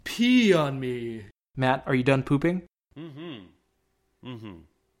pee on me. Matt, are you done pooping? I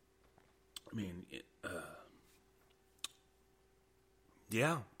mean,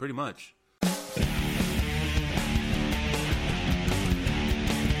 yeah, pretty much.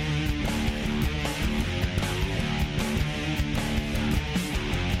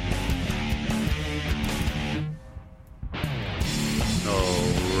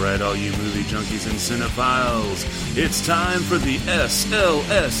 Alright, all you movie junkies and cinephiles, it's time for the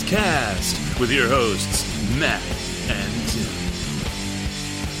SLS Cast with your hosts, Matt and Tim.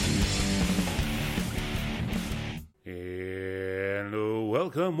 And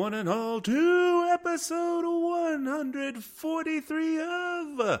welcome one and all to episode 143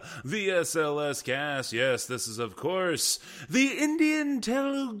 of the SLS Cast. Yes, this is, of course, the Indian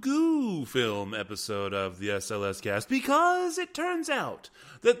Telugu film episode of the SLS Cast, because it turns out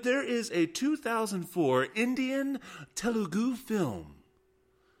that there is a 2004 Indian Telugu film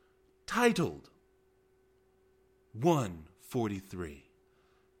titled 143.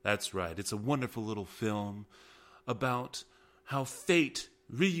 That's right, it's a wonderful little film about how fate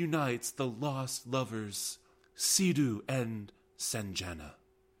reunites the lost lovers Sidhu and Sanjana.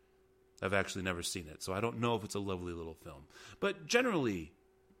 I've actually never seen it, so I don't know if it's a lovely little film, but generally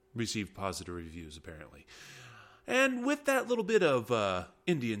received positive reviews, apparently. And with that little bit of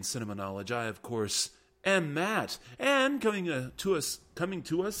Indian cinema knowledge, I, of course, am Matt. And coming to us,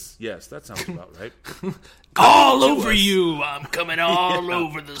 yes, that sounds about right. All over you! I'm coming all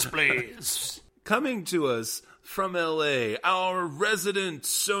over this place. Coming to us from L.A., our resident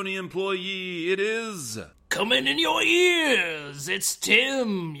Sony employee, it is... Coming in your ears, it's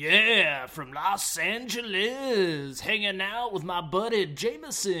Tim, from Los Angeles, hanging out with my buddy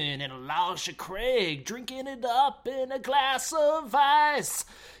Jameson and Elisha Craig, drinking it up in a glass of ice.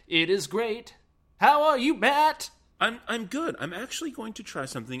 It is great. How are you, Matt? I'm good. I'm actually going to try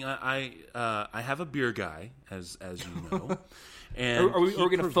something. I have a beer guy, as you know. And are we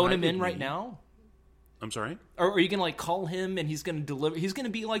going to phone him in right now? I'm sorry? Or are you going to call him and he's going to deliver? He's going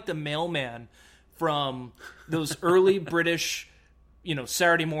to be like the mailman from those early British,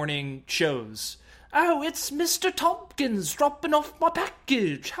 Saturday morning shows. Oh, it's Mr. Tompkins dropping off my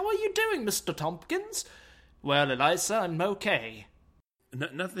package. How are you doing, Mr. Tompkins? Well, Eliza, I'm okay.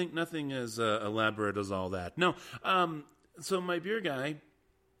 Nothing as elaborate as all that. No, so my beer guy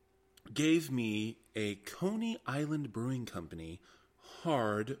gave me a Coney Island Brewing Company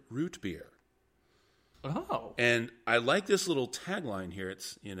hard root beer. Oh. And I like this little tagline here.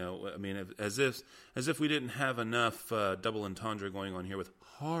 It's, as if we didn't have enough double entendre going on here with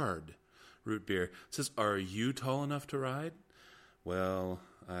hard root beer. It says, "Are you tall enough to ride?" Well,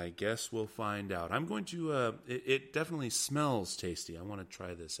 I guess we'll find out. I'm going to, it definitely smells tasty. I want to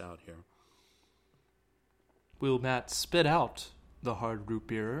try this out here. Will Matt spit out the hard root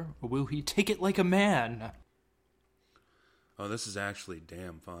beer, or will he take it like a man? Oh, this is actually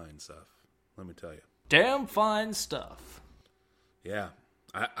damn fine stuff, let me tell you. Damn fine stuff. Yeah,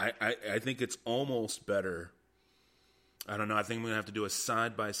 I think it's almost better. I don't know, I think I'm going to have to do a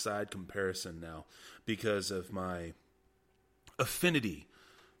side-by-side comparison now because of my affinity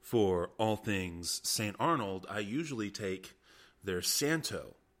for all things St. Arnold. I usually take their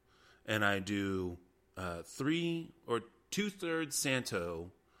Santo, and I do 3 or 2/3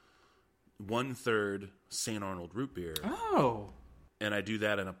 Santo, 1/3 St. Arnold root beer. Oh. And I do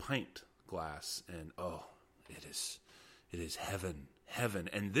that in a pint glass, and it is heaven,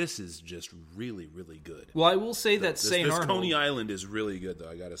 and this is just really, really good. Well, I will say that St. Arnold... Coney Island is really good, though,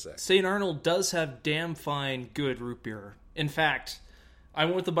 I gotta say. St. Arnold does have damn fine good root beer. In fact, I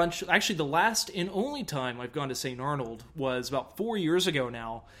went with a bunch... Actually, the last and only time I've gone to St. Arnold was about 4 years ago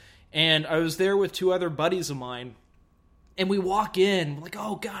now, and I was there with 2 other buddies of mine, and we walk in, like,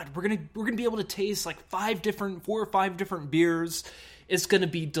 oh god, we're gonna be able to taste like 4 or 5 different beers. It's going to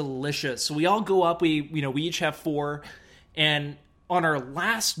be delicious. So we all go up, we each have 4, and on our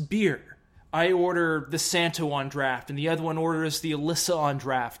last beer, I order the Santo on draft, and the other one orders the Alyssa on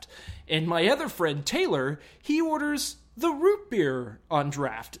draft. And my other friend, Taylor, he orders the root beer on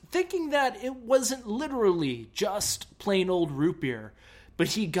draft, thinking that it wasn't literally just plain old root beer. But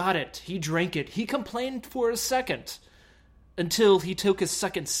he got it, he drank it, he complained for a second, until he took his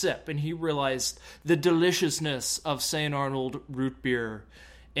second sip and he realized the deliciousness of St. Arnold root beer.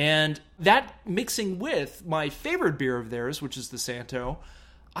 And that mixing with my favorite beer of theirs, which is the Santo,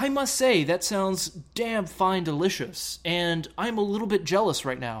 I must say that sounds damn fine delicious. And I'm a little bit jealous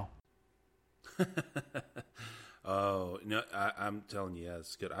right now. Oh, no, I'm telling you, yeah,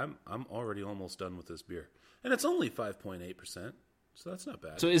 it's good. I'm already almost done with this beer. And it's only 5.8%. So that's not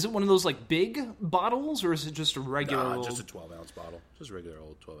bad. So is it one of those like big bottles, or is it just a regular old... just a 12-ounce bottle. Just a regular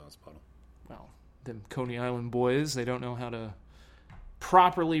old 12-ounce bottle. Well, them Coney Island boys, they don't know how to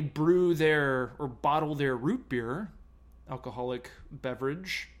properly brew or bottle their root beer, alcoholic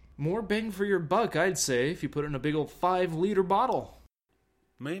beverage. More bang for your buck, I'd say, if you put it in a big old 5-liter bottle.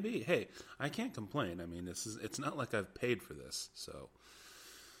 Maybe. Hey, I can't complain. I mean, it's not like I've paid for this, so...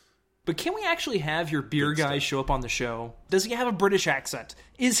 But can we actually have your beer guy show up on the show? Does he have a British accent?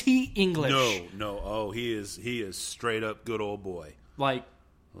 Is he English? No. Oh, he is straight up good old boy. Like,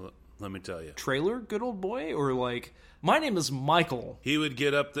 let me tell you, trailer good old boy, or like, my name is Michael. He would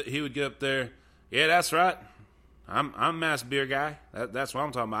get up there. Yeah, that's right. I'm Mass Beer Guy. That's what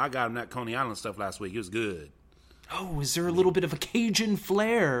I'm talking about. I got him that Coney Island stuff last week. It was good. Oh, is there a little bit of a Cajun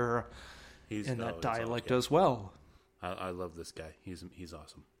flair in that dialect as well? I love this guy. He's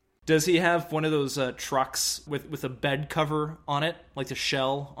awesome. Does he have one of those trucks with a bed cover on it, like the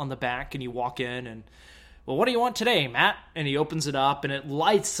shell on the back, and you walk in and, well, what do you want today, Matt? And he opens it up, and it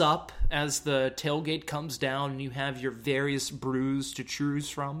lights up as the tailgate comes down, and you have your various brews to choose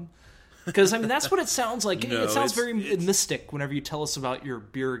from? Because, I mean, that's what it sounds like. No, it sounds very mystic whenever you tell us about your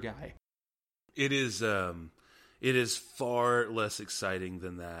beer guy. It is far less exciting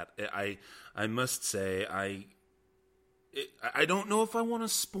than that. I must say, I don't know if I want to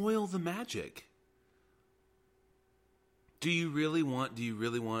spoil the magic. Do you really want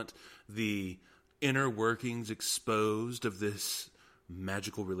the inner workings exposed of this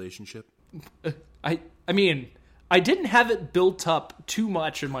magical relationship? I mean, I didn't have it built up too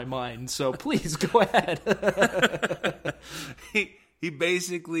much in my mind, so please go ahead. he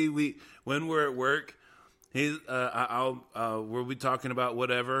basically, when we're at work, we'll be talking about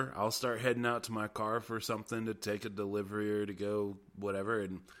whatever. I'll start heading out to my car for something to take a delivery or to go whatever,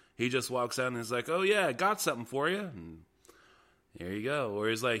 and he just walks out and is like, "Oh yeah, I got something for you." And here you go. Or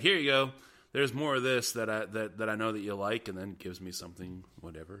he's like, "Here you go. There's more of this that I know that you like," and then gives me something,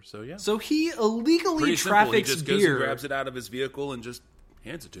 whatever. So yeah. So he illegally Pretty traffics He just beer. goes and grabs it out of his vehicle and just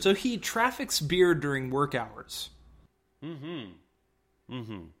hands it to me. So he traffics beer during work hours. I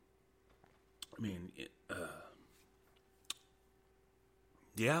mean,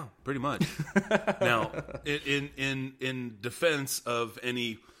 yeah, pretty much. Now, in defense of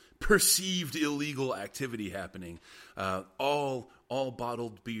any perceived illegal activity happening, all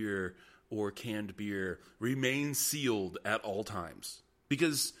bottled beer or canned beer remains sealed at all times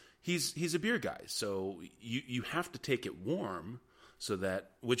because he's a beer guy. So you have to take it warm, so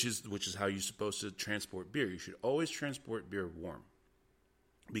that which is how you're supposed to transport beer. You should always transport beer warm,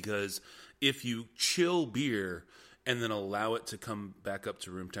 because if you chill beer and then allow it to come back up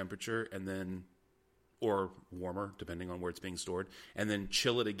to room temperature and then, or warmer, depending on where it's being stored, and then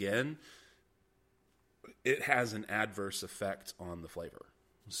chill it again, it has an adverse effect on the flavor.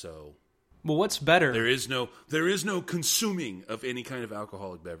 So, well, what's better? There is no consuming of any kind of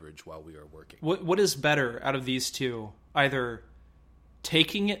alcoholic beverage while we are working. What is better out of these two? Either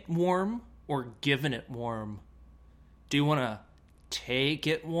taking it warm or giving it warm. Do you want to take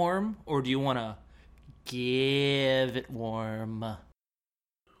it warm, or do you want to give it warm?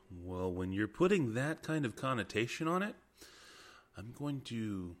 Well, when you're putting that kind of connotation on it, I'm going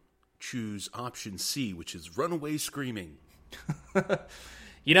to choose option C, which is run away screaming.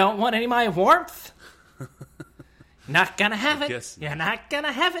 You don't want any of my warmth? Not gonna have it. No. You're not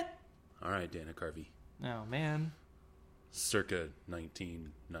gonna have it. All right, Dana Carvey. Oh, man. Circa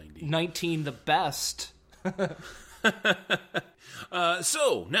 1990. 19 the best.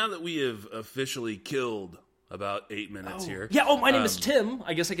 So, now that we have officially killed about 8 minutes here. Yeah, my name is Tim.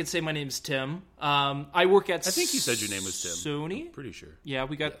 I guess I could say my name's Tim. I work at I think you said your name was Tim. Sony? I'm pretty sure. Yeah,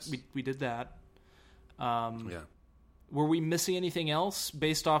 we did that. Yeah. Were we missing anything else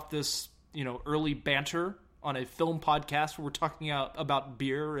based off this, early banter on a film podcast where we're talking about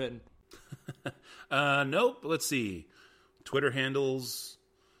beer and... Nope. Let's see. Twitter handles...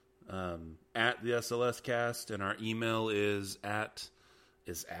 at the SLS Cast, and our email is at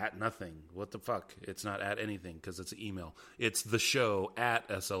nothing. What the fuck? It's not at anything because it's an email. It's the show at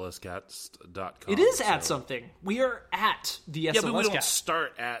slscast.com. It is at something. We are at the SLS Cast. Yeah, but we don't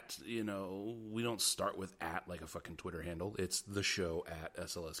start at, we don't start with at like a fucking Twitter handle. It's the show at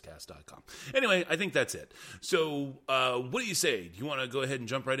slscast.com. Anyway, I think that's it. So, what do you say? Do you want to go ahead and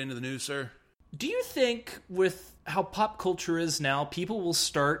jump right into the news, sir? Do you think with how pop culture is now, people will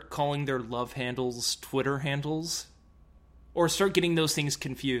start calling their love handles Twitter handles? Or start getting those things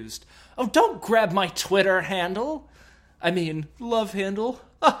confused? Oh, don't grab my Twitter handle. I mean, love handle.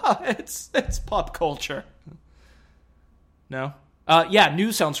 It's pop culture. No? Yeah,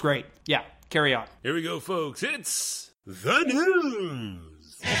 news sounds great. Yeah, carry on. Here we go, folks. It's The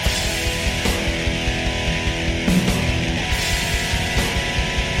news!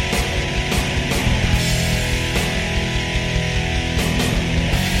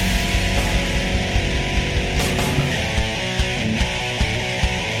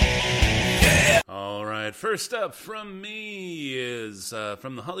 All right, first up from me is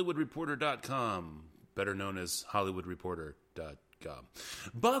from the HollywoodReporter.com, better known as HollywoodReporter.com.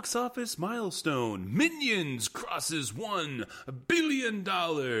 Box office milestone. Minions crosses $1 billion.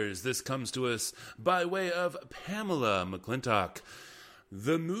 This comes to us by way of Pamela McClintock.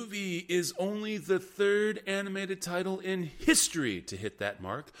 The movie is only the third animated title in history to hit that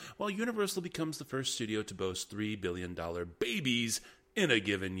mark, while Universal becomes the first studio to boast $3 billion babies in a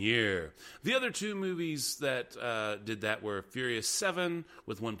given year. The other two movies that did that were Furious 7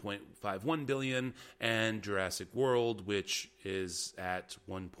 with $1.51 billion and Jurassic World, which is at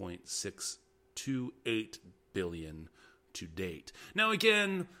 $1.628 billion to date. Now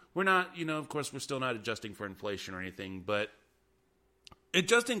again, we're not, of course we're still not adjusting for inflation or anything, but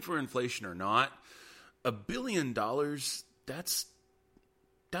adjusting for inflation or not, $1 billion, that's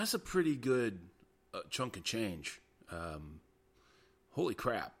a pretty good chunk of change. Holy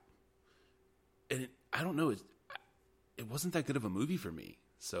crap. And I don't know, it wasn't that good of a movie for me.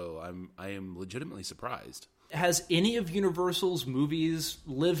 So I am legitimately surprised. Has any of Universal's movies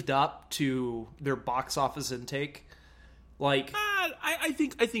lived up to their box office intake? Like, I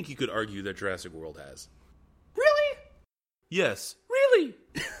think you could argue that Jurassic World has. Really? Yes. Really?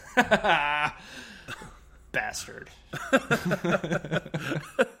 Bastard.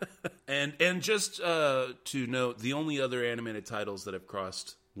 And just to note, the only other animated titles that have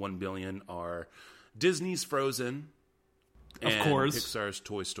crossed $1 billion are Disney's Frozen and of course, Pixar's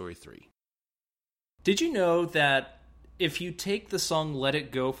Toy Story 3. Did you know that if you take the song Let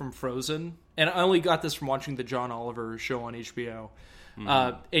It Go from Frozen, and I only got this from watching the John Oliver show on HBO,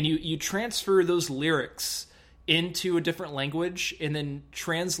 and you transfer those lyrics into a different language and then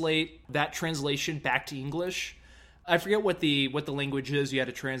translate that translation back to English. I forget what the language is you had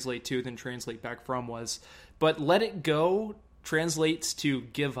to translate to, then translate back from was. But Let It Go translates to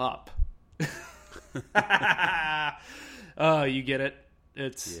give up. Oh, you get it?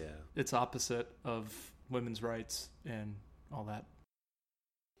 It's opposite of women's rights and all that.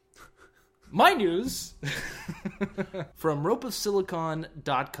 My news from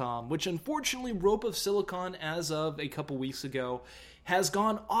ropeofsilicon.com, which unfortunately Rope of Silicon, as of a couple weeks ago, has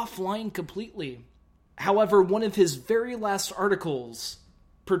gone offline completely. However, one of his very last articles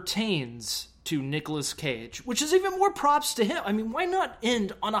pertains to Nicolas Cage, which is even more props to him. I mean, why not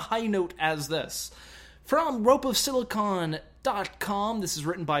end on a high note as this? From ropeofsilicon.com, this is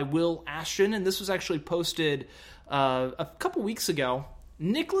written by Will Ashton, and this was actually posted a couple weeks ago.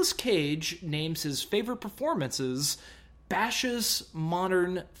 Nicolas Cage names his favorite performances bashes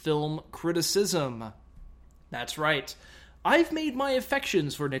modern film criticism. That's right. I've made my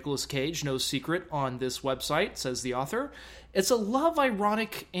affections for Nicolas Cage no secret on this website, says the author. It's a love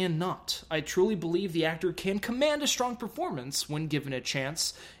ironic and not. I truly believe the actor can command a strong performance when given a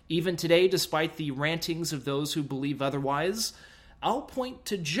chance. Even today, despite the rantings of those who believe otherwise, I'll point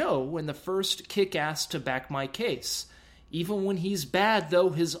to Joe in the first Kick-Ass to back my case. Even when he's bad, though,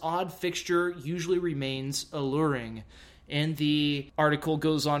 his odd fixture usually remains alluring. And the article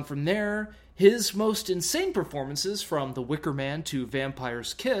goes on from there. His most insane performances, from The Wicker Man to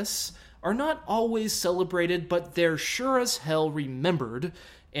Vampire's Kiss, are not always celebrated, but they're sure as hell remembered,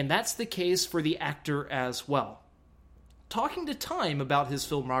 and that's the case for the actor as well. Talking to Time about his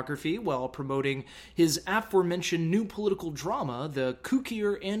filmography while promoting his aforementioned new political drama, the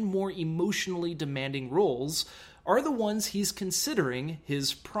kookier and more emotionally demanding roles are the ones he's considering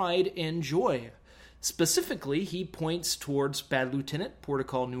his pride and joy. Specifically, he points towards Bad Lieutenant, Port of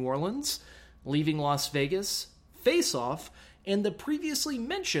Call, New Orleans, Leaving Las Vegas, Face Off, and the previously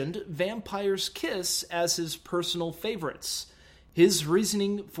mentioned Vampire's Kiss as his personal favorites. His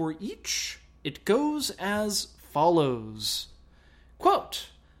reasoning for each? It goes as follows. Quote,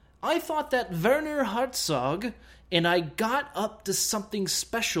 I thought that Werner Herzog and I got up to something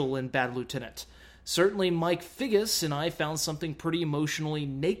special in Bad Lieutenant. Certainly Mike Figgis and I found something pretty emotionally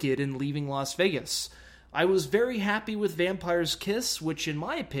naked in Leaving Las Vegas. I was very happy with Vampire's Kiss, which in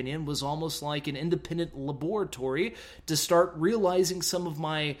my opinion was almost like an independent laboratory to start realizing some of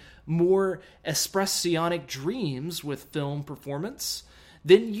my more expressionic dreams with film performance.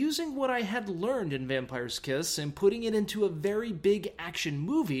 Then using what I had learned in Vampire's Kiss and putting it into a very big action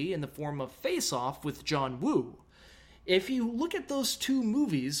movie in the form of Face Off with John Woo. If you look at those two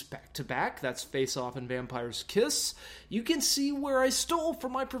movies back to back, that's Face Off and Vampire's Kiss, you can see where I stole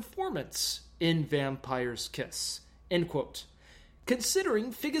from my performance in Vampire's Kiss. End quote.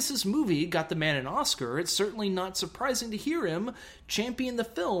 Considering Figgis's movie got the man an Oscar, it's certainly not surprising to hear him champion the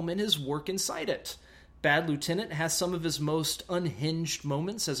film and his work inside it. Bad Lieutenant has some of his most unhinged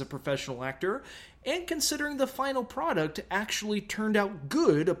moments as a professional actor, and considering the final product actually turned out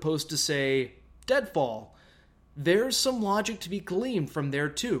good opposed to, say, Deadfall, there's some logic to be gleaned from there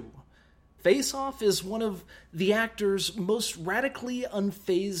too. Face Off is one of the actor's most radically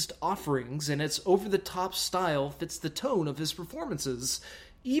unfazed offerings, and its over-the-top style fits the tone of his performances,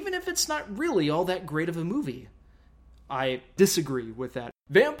 even if it's not really all that great of a movie. I disagree with that.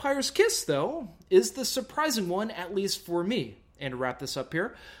 Vampire's Kiss, though, is the surprising one, at least for me. And to wrap this up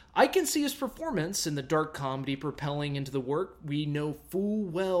here, I can see his performance in the dark comedy propelling into the work we know full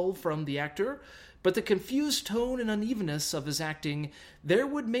well from the actor, but the confused tone and unevenness of his acting there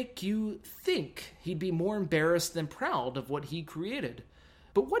would make you think he'd be more embarrassed than proud of what he created.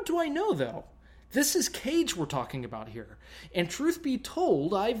 But what do I know, though? This is Cage we're talking about here, and truth be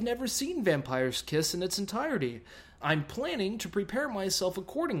told, I've never seen Vampire's Kiss in its entirety. I'm planning to prepare myself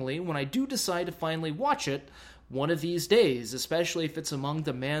accordingly when I do decide to finally watch it one of these days, especially if it's among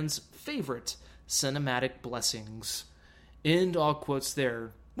the man's favorite cinematic blessings. End all quotes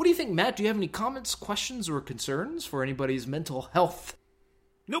there. What do you think, Matt? Do you have any comments, questions, or concerns for anybody's mental health?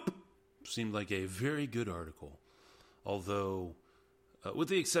 Nope. Seemed like a very good article. Although, with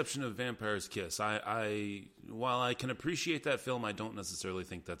the exception of Vampire's Kiss, while I can appreciate that film, I don't necessarily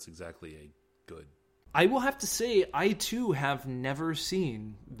think that's exactly a good. I will have to say, I too have never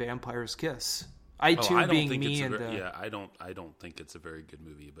seen Vampire's Kiss. I don't think it's a very good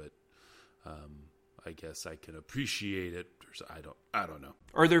movie, but I guess I can appreciate it. I don't know.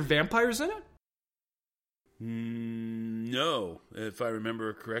 Are there vampires in it? No. If I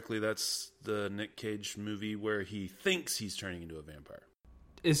remember correctly, that's the Nick Cage movie where he thinks he's turning into a vampire.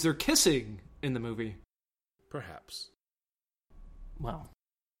 Is there kissing in the movie? Perhaps. Well,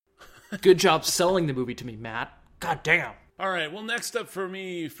 good job selling the movie to me, Matt. God damn. All right, well, next up for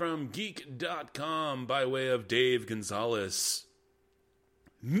me from Geek.com by way of Dave Gonzalez.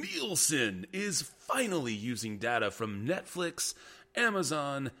 Nielsen is finally using data from Netflix,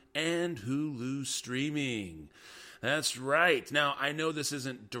 Amazon, and Hulu streaming. That's right. Now, I know this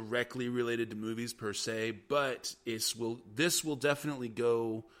isn't directly related to movies per se, but this will definitely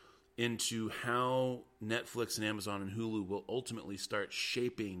go into how Netflix and Amazon and Hulu will ultimately start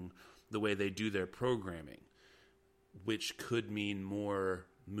shaping the way they do their programming, which could mean more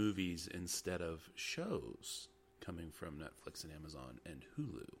movies instead of shows coming from Netflix and Amazon and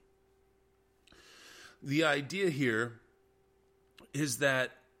Hulu. The idea here is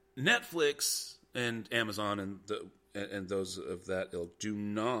that Netflix and Amazon and those of that ilk do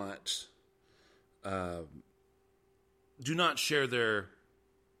not share their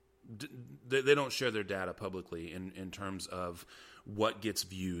they don't share their data publicly in terms of what gets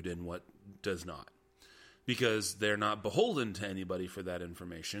viewed and what does not, because they're not beholden to anybody for that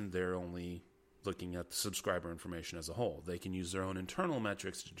information. They're only looking at the subscriber information as a whole. They can use their own internal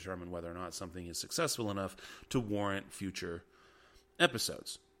metrics to determine whether or not something is successful enough to warrant future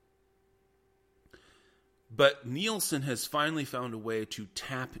episodes. But Nielsen has finally found a way to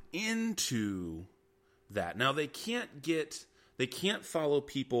tap into that. Now, they can't follow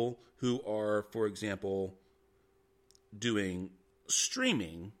people who are, for example, doing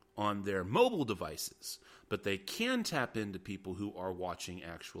streaming on their mobile devices, but they can tap into people who are watching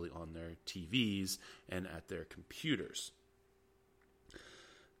actually on their TVs and at their computers.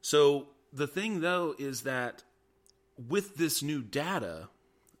 So the thing, though, is that with this new data,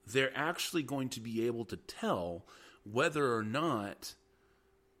 they're actually going to be able to tell whether or not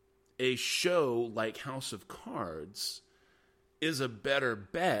a show like House of Cards is a better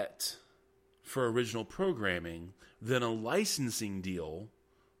bet for original programming than a licensing deal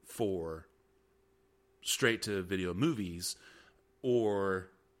for straight-to-video movies or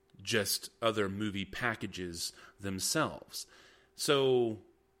just other movie packages themselves. So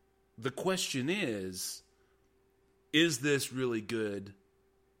the question is this really good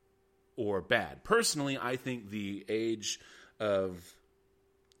or bad? Personally, I think the age of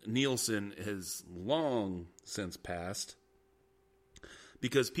Nielsen has long since passed,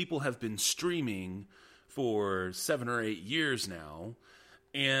 because people have been streaming for 7 or 8 years now,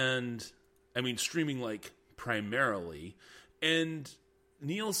 and I mean, streaming like primarily, and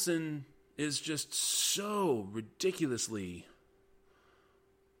Nielsen is just so ridiculously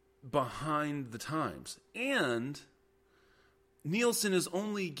behind the times. And Nielsen is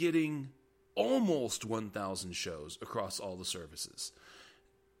only getting almost 1,000 shows across all the services.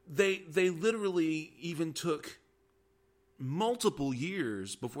 They literally even took multiple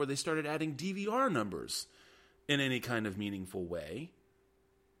years before they started adding DVR numbers in any kind of meaningful way,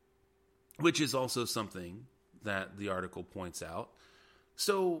 which is also something that the article points out.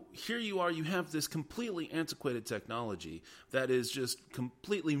 So here you are, you have this completely antiquated technology that is just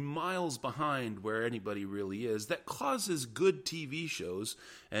completely miles behind where anybody really is, that causes good TV shows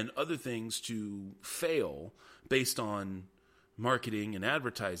and other things to fail based on marketing and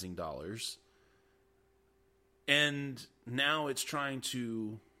advertising dollars. And now it's trying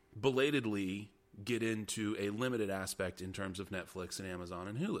to belatedly get into a limited aspect in terms of Netflix and Amazon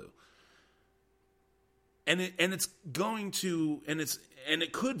and Hulu. And it's going to, and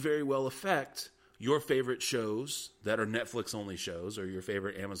it could very well affect your favorite shows that are Netflix only shows or your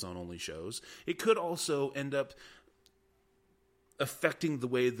favorite Amazon only shows. It could also end up affecting the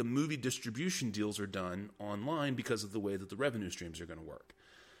way the movie distribution deals are done online because of the way that the revenue streams are going to work.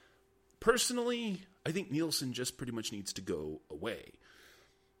 Personally, I think Nielsen just pretty much needs to go away.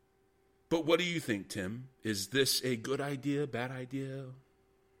 But what do you think, Tim? Is this a good idea, bad idea?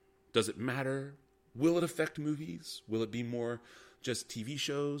 Does it matter? Will it affect movies? Will it be more just TV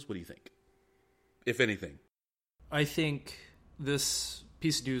shows? What do you think? If anything. I think this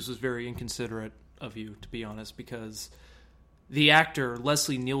piece of news was very inconsiderate of you, to be honest, because the actor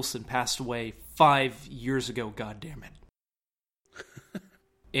Leslie Nielsen passed away 5 years ago, goddammit.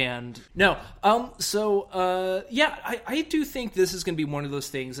 And no, I do think this is going to be one of those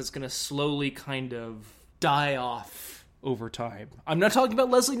things that's going to slowly kind of die off over time. I'm not talking about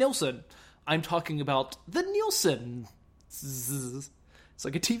Leslie Nielsen. I'm talking about the Nielsen. It's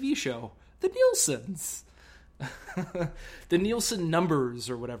like a TV show. The Nielsens. The Nielsen numbers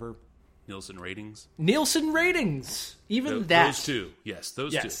or whatever. Nielsen ratings? Nielsen ratings. Even that. Those two. Yes,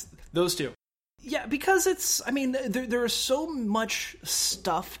 those two. Those two. Yeah, because there is so much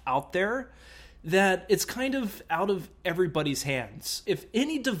stuff out there that it's kind of out of everybody's hands. If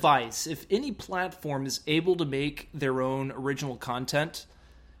any device, if any platform is able to make their own original content,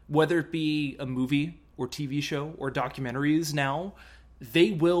 whether it be a movie or TV show or documentaries now, they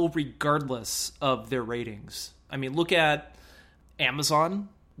will regardless of their ratings. I mean, look at Amazon.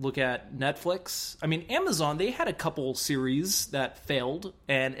 Look at Netflix. I mean, Amazon, they had a couple series that failed,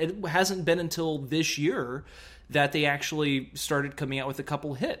 and it hasn't been until this year that they actually started coming out with a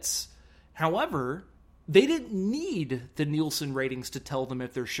couple hits. However, they didn't need the Nielsen ratings to tell them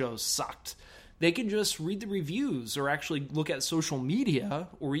if their shows sucked. They can just read the reviews or actually look at social media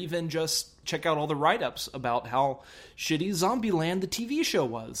or even just check out all the write-ups about how shitty Zombieland the TV show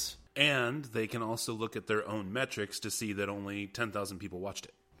was. And they can also look at their own metrics to see that only 10,000 people watched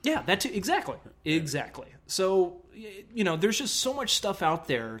it. Yeah, that too. Exactly. So, there's just so much stuff out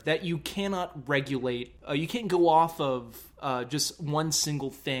there that you cannot regulate. You can't go off of just one single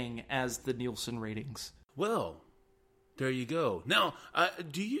thing as the Nielsen ratings. Well, there you go. Now,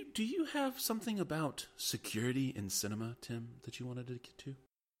 do you have something about security in cinema, Tim, that you wanted to get to?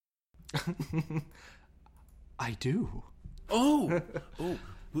 I do. Oh,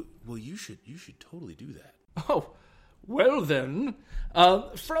 well, you should totally do that. Oh. Well then,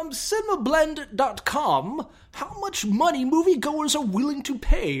 from cinemablend.com, how much money moviegoers are willing to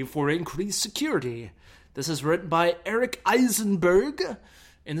pay for increased security? This is written by Eric Eisenberg,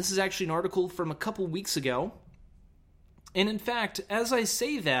 and this is actually an article from a couple weeks ago. And in fact, as I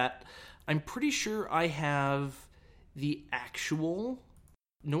say that, I'm pretty sure I have the actual...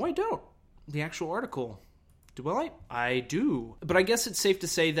 No, I don't. The actual article. Do I? I do. But I guess it's safe to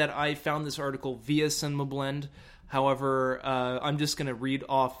say that I found this article via CinemaBlend. However, I'm just going to read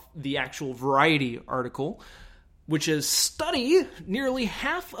off the actual Variety article, which is, study, nearly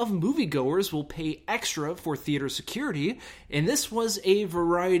half of moviegoers will pay extra for theater security, and this was a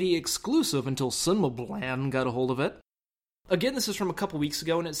Variety exclusive until CinemaBlend got a hold of it. Again, this is from a couple weeks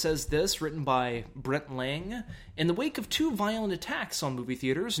ago, and it says this, written by Brent Lang. In the wake of 2 violent attacks on movie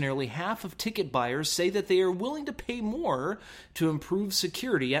theaters, nearly half of ticket buyers say that they are willing to pay more to improve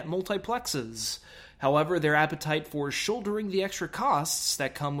security at multiplexes. However, their appetite for shouldering the extra costs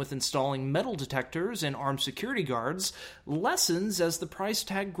that come with installing metal detectors and armed security guards lessens as the price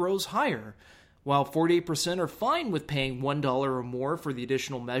tag grows higher. While 48% are fine with paying $1 or more for the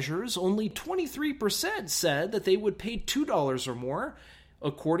additional measures, only 23% said that they would pay $2 or more,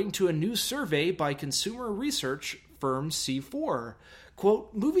 according to a new survey by consumer research firm C4.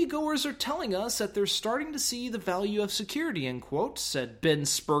 Quote, moviegoers are telling us that they're starting to see the value of security, end quote, said Ben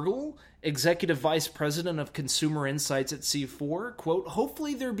Spergel, Executive Vice President of Consumer Insights at C4. Quote,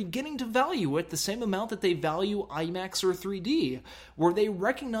 hopefully they're beginning to value it the same amount that they value IMAX or 3D, where they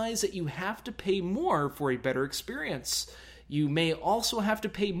recognize that you have to pay more for a better experience. You may also have to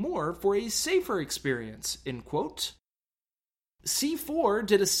pay more for a safer experience, end quote. C4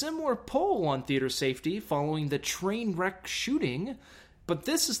 did a similar poll on theater safety following the train wreck shooting, but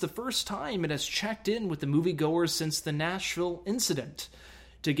this is the first time it has checked in with the moviegoers since the Nashville incident.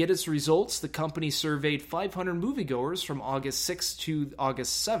 To get its results, the company surveyed 500 moviegoers from August 6th to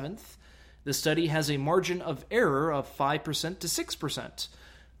August 7th. The study has a margin of error of 5% to 6%.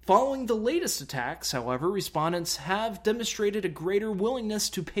 Following the latest attacks, however, respondents have demonstrated a greater willingness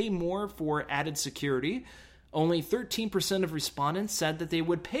to pay more for added security. Only 13% of respondents said that they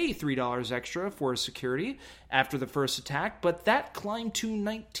would pay $3 extra for security after the first attack, but that climbed to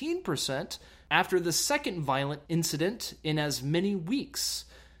 19% after the second violent incident in as many weeks.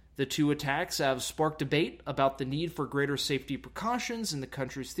 The two attacks have sparked debate about the need for greater safety precautions in the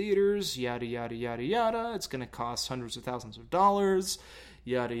country's theaters, yada, yada, yada, yada. It's going to cost hundreds of thousands of dollars.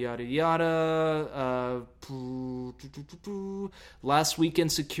 Yada, yada, yada. Last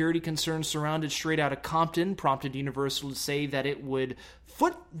weekend, security concerns surrounded Straight Outta Compton prompted Universal to say that it would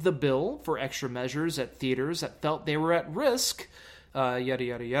foot the bill for extra measures at theaters that felt they were at risk. Yada,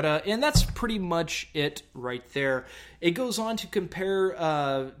 yada, yada. And that's pretty much it right there. It goes on to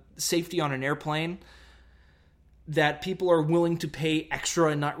compare safety on an airplane, that people are willing to pay extra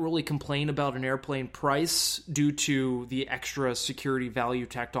and not really complain about an airplane price due to the extra security value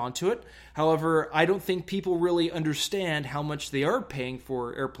tacked onto it. However, I don't think people really understand how much they are paying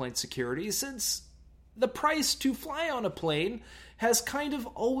for airplane security, since the price to fly on a plane has kind of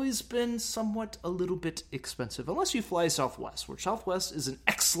always been somewhat a little bit expensive, unless you fly Southwest, which Southwest is an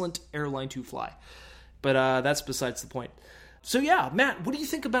excellent airline to fly. But that's besides the point. So yeah, Matt, what do you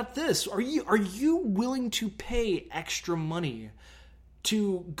think about this? Are you willing to pay extra money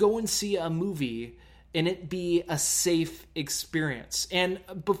to go and see a movie and it be a safe experience? And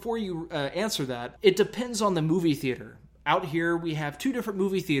before you answer that, it depends on the movie theater. Out here, we have two different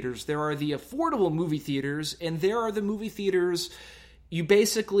movie theaters. There are the affordable movie theaters, and there are the movie theaters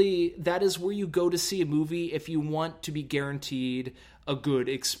that is where you go to see a movie if you want to be guaranteed a good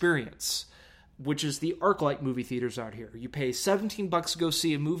experience, which is the ArcLight movie theaters out here. You pay $17 to go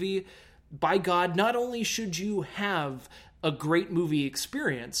see a movie. By God, not only should you have a great movie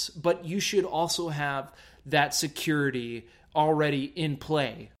experience, but you should also have that security already in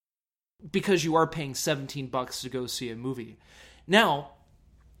play, because you are paying $17 to go see a movie. Now,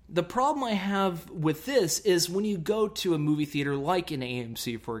 the problem I have with this is when you go to a movie theater like an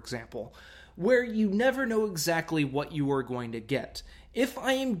AMC, for example, where you never know exactly what you are going to get. If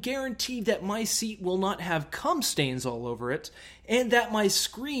I am guaranteed that my seat will not have cum stains all over it, and that my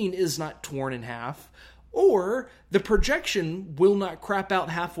screen is not torn in half, or the projection will not crap out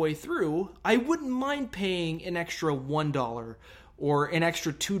halfway through, I wouldn't mind paying an extra $1 or an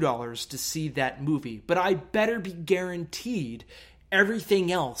extra $2 to see that movie. But I better be guaranteed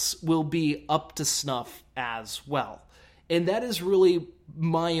everything else will be up to snuff as well. And that is really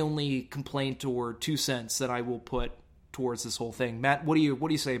my only complaint or 2 cents that I will put towards this whole thing. Matt, what do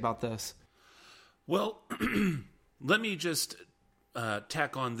you say about this? Well, let me just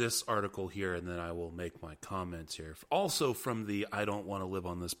tack on this article here, and then I will make my comments here. Also from the I Don't Want to Live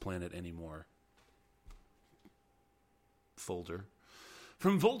on This Planet Anymore folder.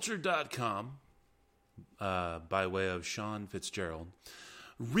 From Vulture.com, by way of Sean Fitzgerald,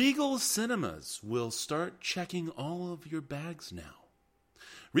 Regal Cinemas will start checking all of your bags now.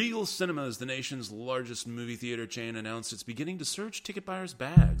 Regal Cinemas, the nation's largest movie theater chain, announced it's beginning to search ticket buyers'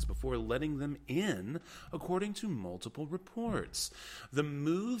 bags before letting them in, according to multiple reports. The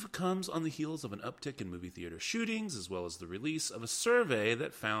move comes on the heels of an uptick in movie theater shootings, as well as the release of a survey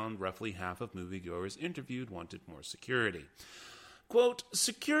that found roughly half of moviegoers interviewed wanted more security. Quote,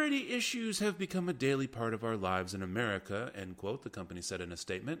 security issues have become a daily part of our lives in America, end quote, the company said in a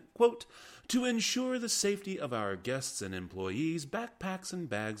statement. Quote, to ensure the safety of our guests and employees, backpacks and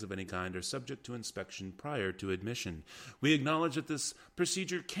bags of any kind are subject to inspection prior to admission. We acknowledge that this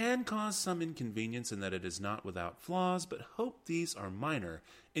procedure can cause some inconvenience and that it is not without flaws, but hope these are minor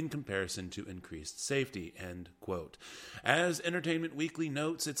in comparison to increased safety, end quote. As Entertainment Weekly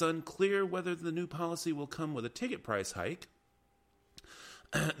notes, it's unclear whether the new policy will come with a ticket price hike.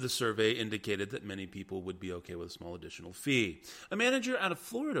 The survey indicated that many people would be okay with a small additional fee. A manager at a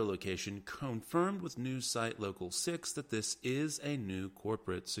Florida location confirmed with news site Local 6 that this is a new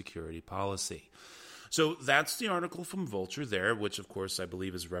corporate security policy. So that's the article from Vulture there, which of course I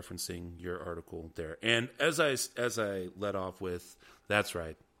believe is referencing your article there. And as I led off with, that's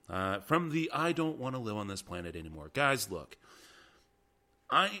right, from the I Don't Want to Live on This Planet Anymore. Guys, look.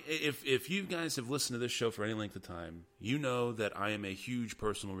 If you guys have listened to this show for any length of time, you know that I am a huge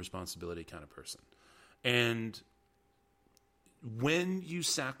personal responsibility kind of person. And when you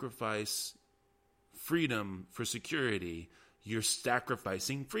sacrifice freedom for security, you're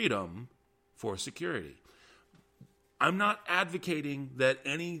sacrificing freedom for security. I'm not advocating that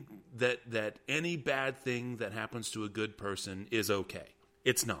any bad thing that happens to a good person is okay.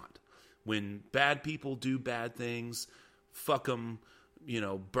 It's not. When bad people do bad things, fuck them,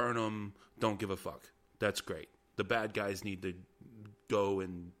 burn them, don't give a fuck. That's great. The bad guys need to go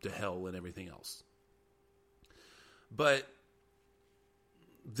into hell and everything else. But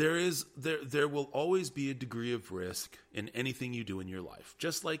there will always be a degree of risk in anything you do in your life.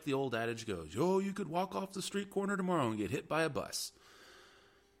 Just like the old adage goes, you could walk off the street corner tomorrow and get hit by a bus.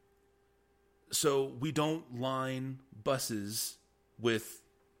 So we don't line buses with,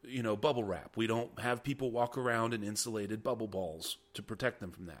 bubble wrap. We don't have people walk around in insulated bubble balls to protect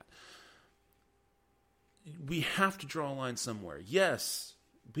them from that. We have to draw a line somewhere. Yes,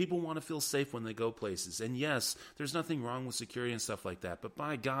 people want to feel safe when they go places. And yes, there's nothing wrong with security and stuff like that. But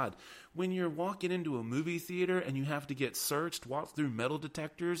by God, when you're walking into a movie theater and you have to get searched, walk through metal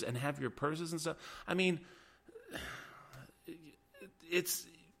detectors and have your purses and stuff, I mean, it's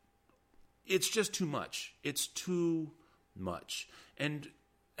just too much. It's too much. And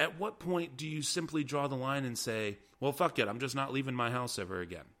at what point do you simply draw the line and say, well, fuck it, I'm just not leaving my house ever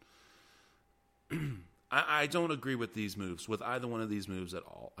again? I don't agree with these moves, with either one of these moves at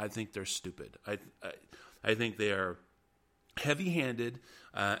all. I think they're stupid. I think they are heavy-handed,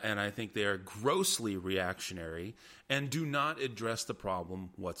 and I think they are grossly reactionary and do not address the problem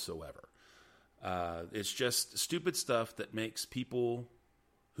whatsoever. It's just stupid stuff that makes people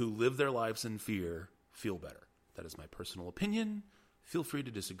who live their lives in fear feel better. That is my personal opinion. Feel free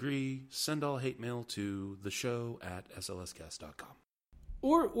to disagree. Send all hate mail to the show at slscast.com.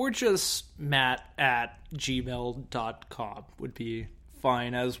 Or just matt@gmail.com would be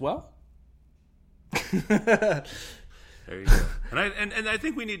fine as well. There you go. And I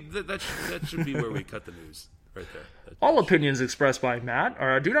think we need that should be where we cut the news right there. All opinions expressed by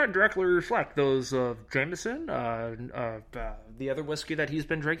Matt do not directly reflect those of Jameson, the other whiskey that he's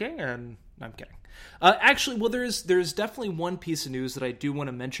been drinking, and I'm kidding. Actually, well, there's definitely one piece of news that I do want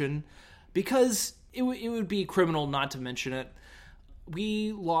to mention, because it would be criminal not to mention it.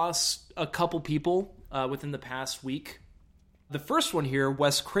 We lost a couple people within the past week. The first one here,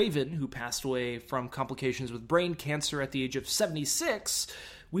 Wes Craven, who passed away from complications with brain cancer at the age of 76.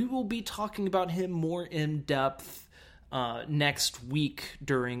 We will be talking about him more in depth next week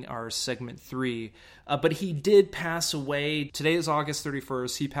during our segment 3. But he did pass away. Today is August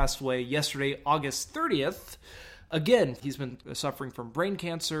 31st. He passed away yesterday, August 30th. Again, he's been suffering from brain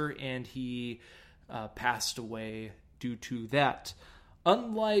cancer, and he passed away due to that.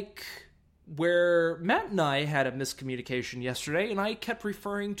 Unlike where Matt and I had a miscommunication yesterday, and I kept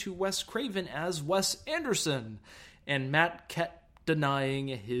referring to Wes Craven as Wes Anderson, and Matt kept denying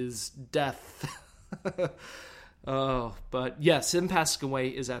his death. But yes, him passing away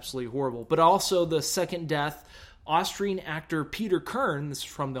is absolutely horrible. But also the second death, Austrian actor Peter Kern, this is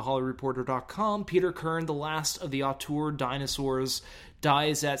from thehollyreporter.com, Peter Kern, the last of the auteur dinosaurs,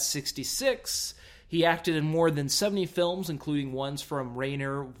 dies at 66. He acted in more than 70 films, including ones from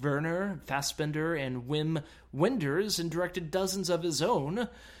Rainer Werner Fassbinder and Wim Wenders, and directed dozens of his own.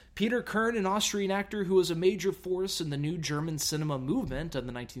 Peter Kern, an Austrian actor who was a major force in the new German cinema movement of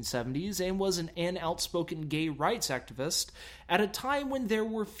the 1970s and was an outspoken gay rights activist at a time when there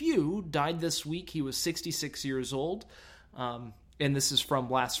were few, died this week. He was 66 years old, and this is from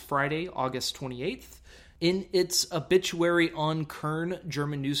last Friday, August 28th. In its obituary on Kern,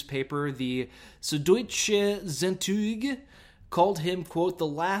 German newspaper, the Süddeutsche Zeitung called him, quote, the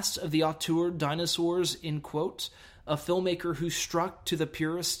last of the auteur dinosaurs, end quote, a filmmaker who struck to the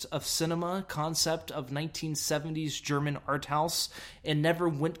purest of cinema concept of 1970s German art house and never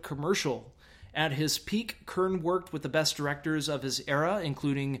went commercial. At his peak, Kern worked with the best directors of his era,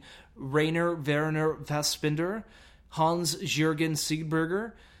 including Rainer Werner Fassbinder, Hans-Jürgen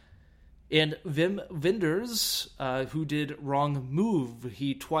Seeberger, and Wim Wenders, who did Wrong Move.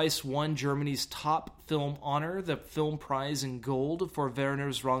 He twice won Germany's top film honor, the Film Prize in Gold, for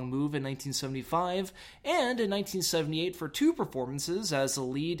Werner's Wrong Move in 1975, and in 1978 for 2 performances as the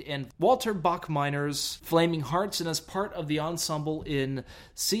lead in Walter Bachminer's Flaming Hearts and as part of the ensemble in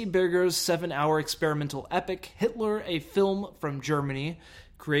Seeberger's 7-hour experimental epic, Hitler, a film from Germany.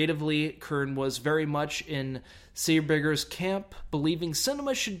 Creatively, Kern was very much in Seeberger's camp, believing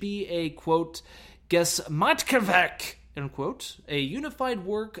cinema should be a, quote, Gesamtwerk, end quote, a unified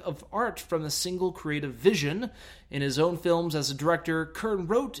work of art from a single creative vision. In his own films as a director, Kern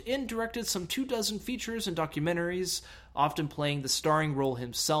wrote and directed some 24 features and documentaries, often playing the starring role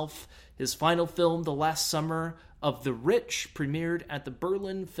himself. His final film, The Last Summer of the Rich, premiered at the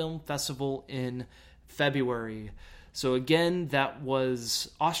Berlin Film Festival in February. So again, that was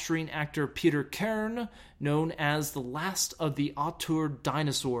Austrian actor Peter Kern, known as the last of the auteur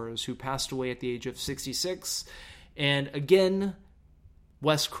dinosaurs, who passed away at the age of 66. And again,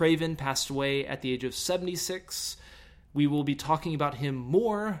 Wes Craven passed away at the age of 76. We will be talking about him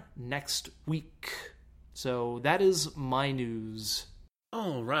more next week. So that is my news.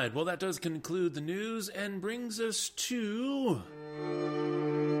 All right, well, that does conclude the news and brings us to...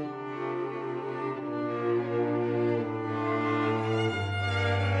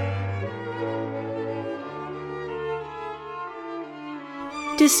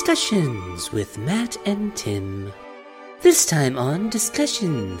 Discussions with Matt and Tim. This time on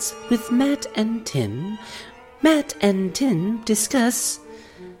Discussions with Matt and Tim, Matt and Tim discuss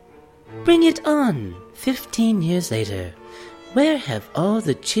Bring It On, 15 years later. Where have all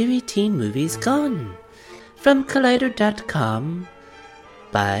the cheery teen movies gone? From Collider.com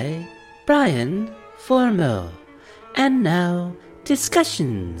by Brian Formo. And now,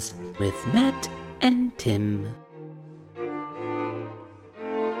 Discussions with Matt and Tim.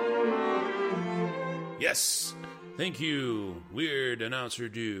 Yes, thank you, weird announcer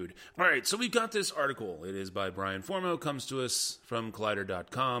dude. All right, so we've got this article. It is by Brian Formo, comes to us from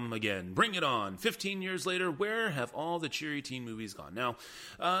Collider.com. Again, Bring It On. 15 years later, where have all the cheery teen movies gone? Now,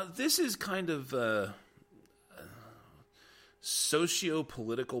 this is kind of a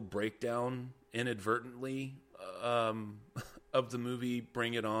socio-political breakdown, inadvertently, of the movie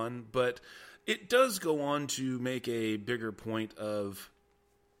Bring It On, but it does go on to make a bigger point of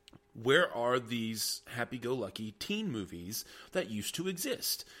where are these happy-go-lucky teen movies that used to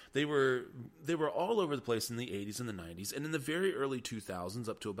exist? They were all over the place in the 80s and the 90s, and in the very early 2000s,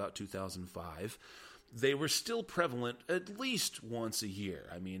 up to about 2005, they were still prevalent at least once a year.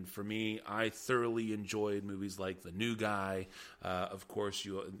 I mean, for me, I thoroughly enjoyed movies like The New Guy. Of course,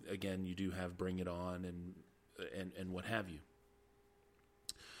 you do have Bring It On and what have you.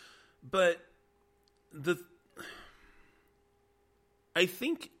 But I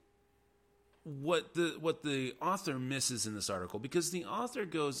think what the author misses in this article, because the author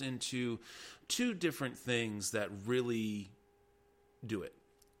goes into two different things that really do it,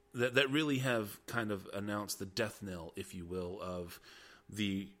 that really have kind of announced the death knell, if you will, of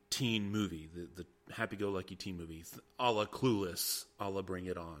the teen movie, the happy-go-lucky teen movie, a la Clueless, a la Bring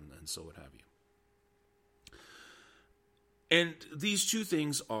It On, and so what have you. And these two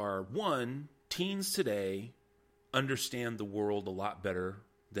things are, one, teens today understand the world a lot better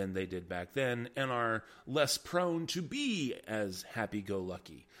than they did back then and are less prone to be as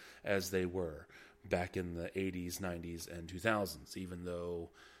happy-go-lucky as they were back in the 80s, 90s, and 2000s, even though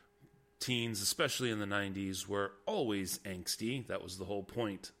teens, especially in the 90s, were always angsty. That was the whole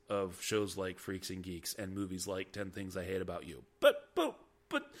point of shows like Freaks and Geeks and movies like 10 Things I Hate About You. But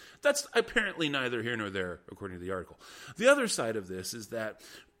that's apparently neither here nor there, according to the article. The other side of this is that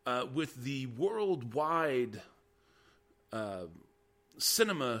with the worldwide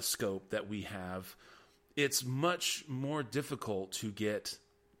cinema scope that we have, it's much more difficult to get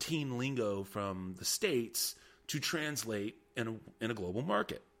teen lingo from the States to translate in a global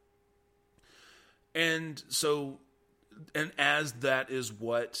market. And so, and as that is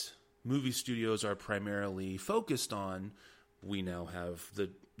what movie studios are primarily focused on, we now have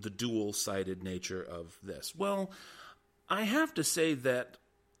the dual-sided nature of this. Well, I have to say that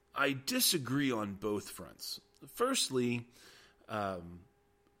I disagree on both fronts. Firstly,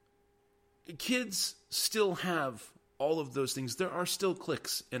 kids still have all of those things. There are still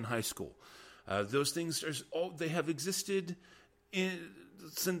cliques in high school. Those things they have existed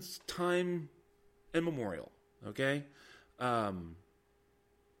since time immemorial. Okay,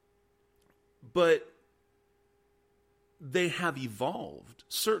 but they have evolved,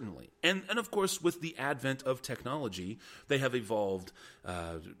 certainly, and of course, with the advent of technology, they have evolved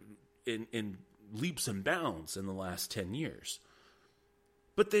in leaps and bounds in the last 10 years.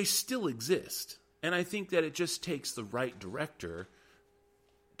 But they still exist. And I think that it just takes the right director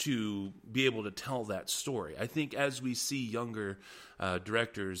to be able to tell that story. I think as we see younger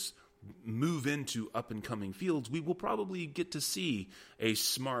directors move into up-and-coming fields, we will probably get to see a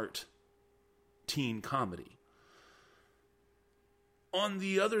smart teen comedy. On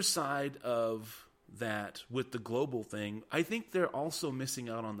the other side of that, with the global thing, I think they're also missing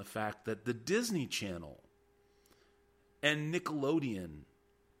out on the fact that the Disney Channel and Nickelodeon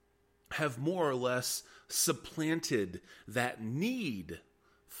have more or less supplanted that need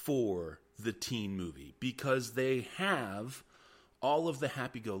for the teen movie, because they have all of the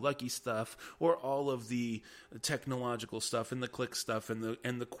happy-go-lucky stuff, or all of the technological stuff and the click stuff and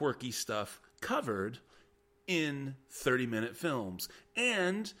the quirky stuff covered in 30-minute films.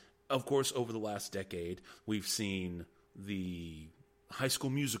 And of course, over the last decade, we've seen the High School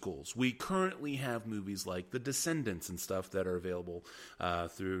Musicals. We currently have movies like The Descendants and stuff that are available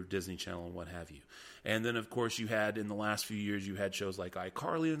through Disney Channel and what have you. And then, of course, you had, in the last few years, you had shows like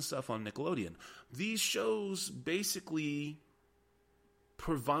iCarly and stuff on Nickelodeon. These shows basically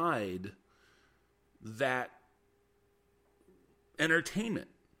provide that entertainment.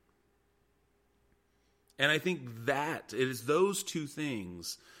 And I think that it is those two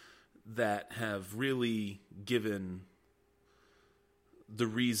things that have really given the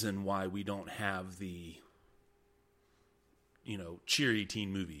reason why we don't have the, cheery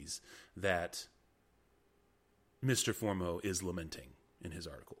teen movies that Mr. Formo is lamenting in his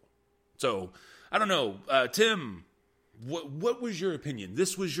article. So, I don't know. Tim, what was your opinion?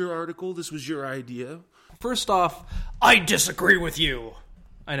 This was your article? This was your idea? First off, I disagree with you.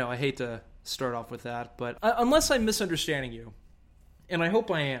 I know, I hate to start off with that, but unless I'm misunderstanding you, and I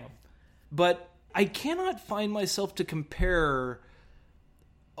hope I am, but I cannot find myself to compare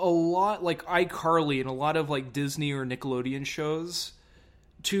a lot like iCarly and a lot of like Disney or Nickelodeon shows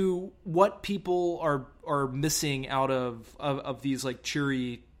to what people are missing out of these like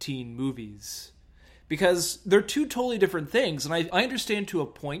cheery teen movies, because they're two totally different things. And I understand to a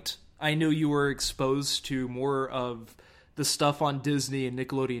point. I know you were exposed to more of the stuff on Disney and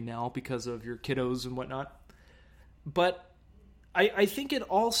Nickelodeon now because of your kiddos and whatnot, but I think it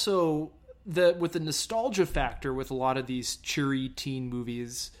also, with the nostalgia factor with a lot of these cheery teen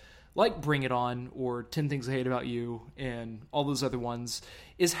movies like Bring It On or 10 Things I Hate About You and all those other ones,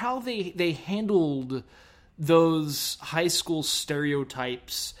 is how they handled those high school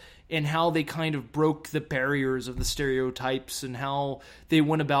stereotypes and how they kind of broke the barriers of the stereotypes and how they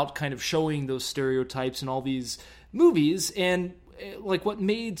went about kind of showing those stereotypes in all these movies. And like what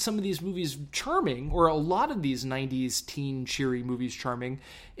made some of these movies charming, or a lot of these 90s teen cheery movies charming,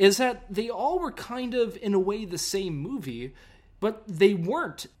 is that they all were kind of in a way the same movie, but they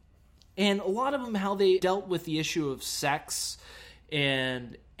weren't. And a lot of them, how they dealt with the issue of sex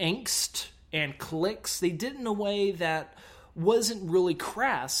and angst and cliques, they did in a way that wasn't really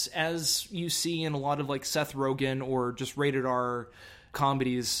crass, as you see in a lot of like Seth Rogen or just rated R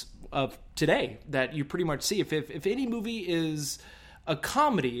comedies of today that you pretty much see. If any movie is a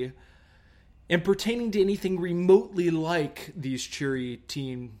comedy and pertaining to anything remotely like these cheery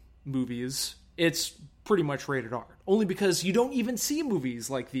teen movies, it's pretty much rated R. Only because you don't even see movies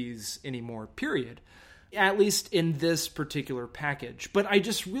like these anymore, period. At least in this particular package. But I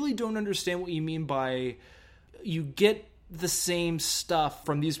just really don't understand what you mean by you get the same stuff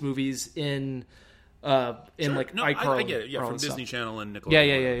from these movies in Sure. like no, iCarly. I get it. Yeah, from Disney stuff. Channel and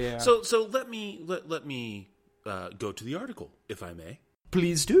Nickelodeon. Yeah. So let me go to the article, if I may.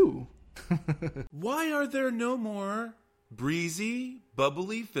 Please do. Why are there no more breezy,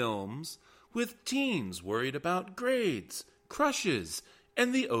 bubbly films with teens worried about grades, crushes,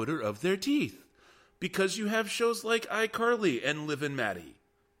 and the odor of their teeth? Because you have shows like iCarly and Liv and Maddie.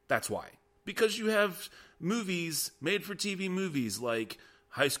 That's why. Because you have movies, made-for-TV movies like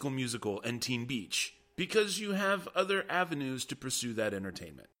High School Musical and Teen Beach. Because you have other avenues to pursue that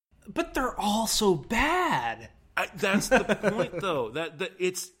entertainment. But they're all so bad. That's the point, though. That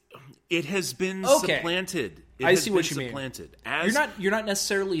it has been Okay. supplanted. I see what you mean. As, You're not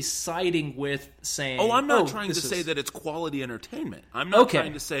necessarily siding with saying. Oh, I'm not trying to say that it's quality entertainment. I'm not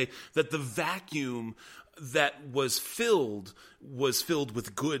trying to say that the vacuum that was filled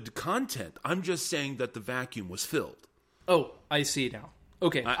with good content. I'm just saying that the vacuum was filled. Oh, I see now.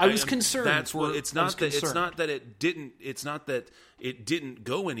 Okay, I was concerned. That's what it's not that it's not that it didn't. It's not that it didn't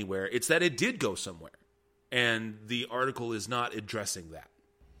go anywhere. It's that it did go somewhere, and the article is not addressing that.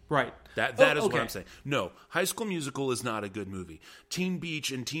 Right. That is what I'm saying. No, High School Musical is not a good movie. Teen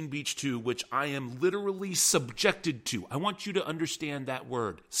Beach and Teen Beach 2, which I am literally subjected to. I want you to understand that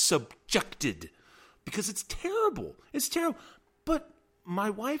word, subjected, because it's terrible. It's terrible. But my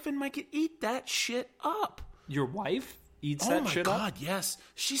wife and Micah eat that shit up. Your wife eats that shit up? Oh my God, yes.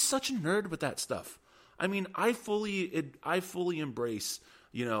 She's such a nerd with that stuff. I mean, I fully embrace,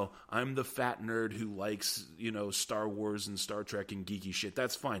 I'm the fat nerd who likes, Star Wars and Star Trek and geeky shit.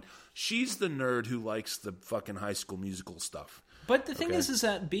 That's fine. She's the nerd who likes the fucking High School Musical stuff. But the thing is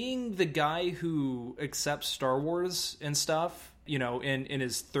that being the guy who accepts Star Wars and stuff, in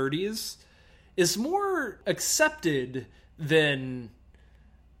his 30s, is more accepted than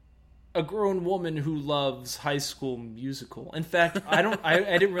a grown woman who loves High School Musical. In fact, I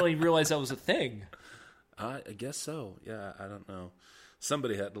didn't really realize that was a thing. I guess so. Yeah, I don't know.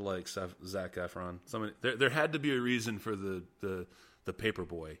 Somebody had to like Zac Efron. There had to be a reason for the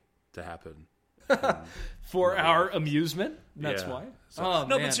Paperboy to happen For our amusement? That's Yeah. why? So, Oh,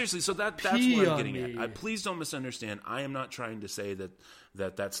 no, man. but seriously, so that's what Pee I'm on getting me. at. Please don't misunderstand. I am not trying to say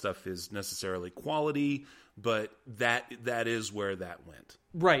that stuff is necessarily quality, but that is where that went.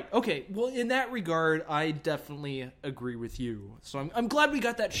 Right. Okay. Well, in that regard, I definitely agree with you. So I'm glad we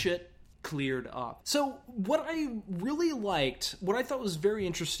got that shit cleared up. So what I really liked, what I thought was very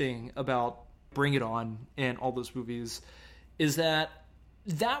interesting about Bring It On and all those movies, is that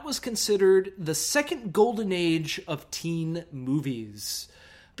was considered the second golden age of teen movies.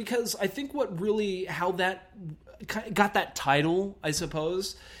 Because I think how that got that title, I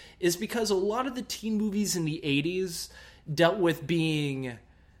suppose, is because a lot of the teen movies in the 80s dealt with being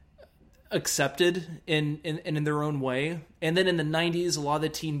accepted in their own way. And then in the 90s, a lot of the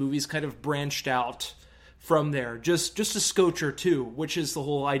teen movies kind of branched out from there, just a scotch or two, which is the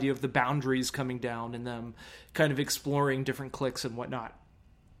whole idea of the boundaries coming down and them kind of exploring different cliques and whatnot.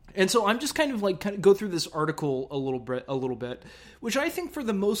 And so I'm just kind of go through this article a little bit, which I think for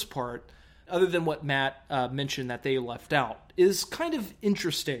the most part, other than what Matt mentioned that they left out, is kind of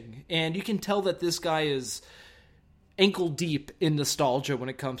interesting. And you can tell that this guy is ankle deep in nostalgia when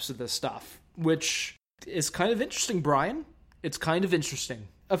it comes to this stuff, which is kind of interesting, Brian. It's kind of interesting.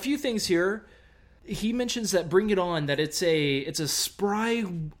 A few things here. He mentions that Bring It On, that it's a spry,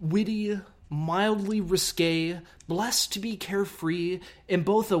 witty, mildly risque, blessed to be carefree, and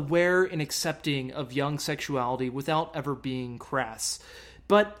both aware and accepting of young sexuality without ever being crass.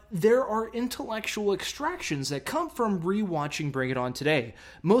 But there are intellectual extractions that come from rewatching Bring It On today.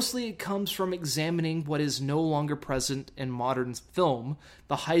 Mostly it comes from examining what is no longer present in modern film,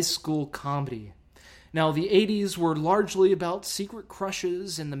 the high school comedy. Now, the 80s were largely about secret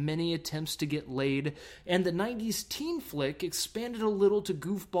crushes and the many attempts to get laid, and the 90s teen flick expanded a little to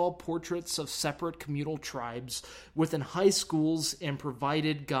goofball portraits of separate communal tribes within high schools and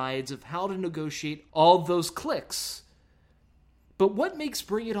provided guides of how to negotiate all those cliques. But what makes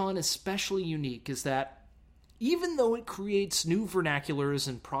Bring It On especially unique is that even though it creates new vernaculars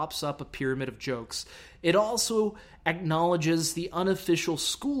and props up a pyramid of jokes, it also acknowledges the unofficial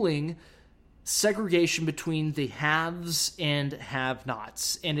schooling segregation between the haves and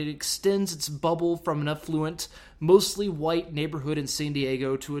have-nots, and it extends its bubble from an affluent, mostly white neighborhood in San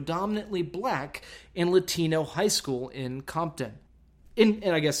Diego to a dominantly black and Latino high school in Compton. And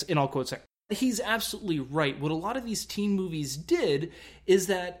I guess in all quotes, he's absolutely right. What a lot of these teen movies did is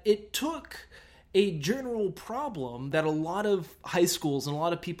that it took a general problem that a lot of high schools and a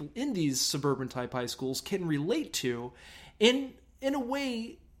lot of people in these suburban-type high schools can relate to, and in a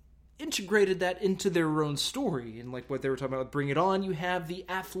way integrated that into their own story. And like what they were talking about with Bring It On, you have the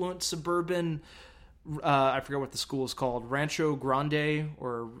affluent suburban, I forget what the school is called, Rancho Grande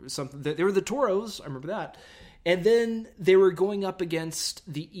or something. They were the Toros, I remember that. And then they were going up against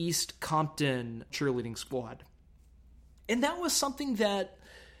the East Compton cheerleading squad. And that was something that,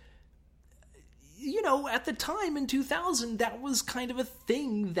 you know, at the time in 2000, that was kind of a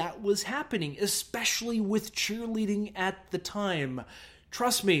thing that was happening, especially with cheerleading at the time.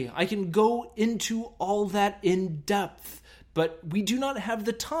 Trust me, I can go into all that in depth, but we do not have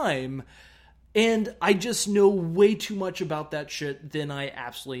the time, and I just know way too much about that shit than I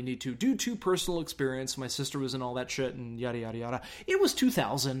absolutely need to. Due to personal experience, my sister was in all that shit and yada yada yada. It was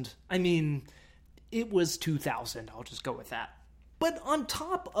 2000. I mean, it was 2000. I'll just go with that. But on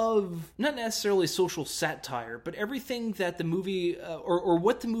top of, not necessarily social satire, but everything that the movie, or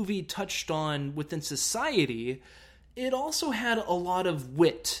what the movie touched on within society, it also had a lot of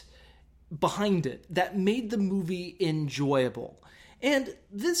wit behind it that made the movie enjoyable. And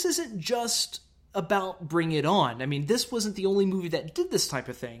this isn't just about Bring It On. I mean, this wasn't the only movie that did this type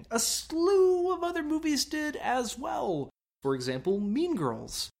of thing. A slew of other movies did as well. For example, Mean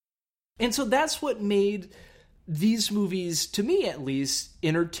Girls. And so that's what made these movies, to me at least,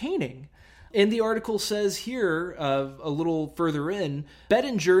 entertaining. And the article says here, a little further in,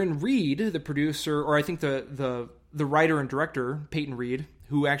 Bettinger and Reed, the producer, or I think the writer and director, Peyton Reed,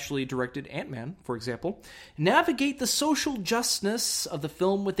 who actually directed Ant-Man, for example, navigate the social justness of the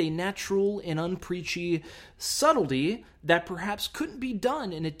film with a natural and unpreachy subtlety that perhaps couldn't be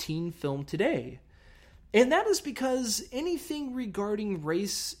done in a teen film today. And that is because anything regarding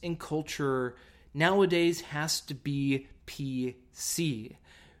race and culture nowadays has to be PC.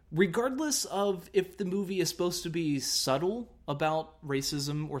 Regardless of if the movie is supposed to be subtle about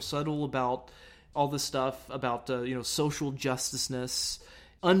racism or subtle about all this stuff about, social justiceness,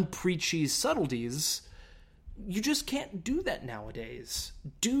 unpreachy subtleties, you just can't do that nowadays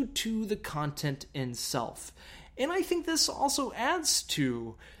due to the content itself. And I think this also adds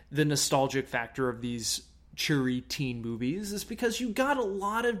to the nostalgic factor of these cheery teen movies is because you got a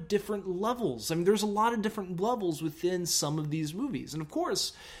lot of different levels. I mean, there's a lot of different levels within some of these movies. And of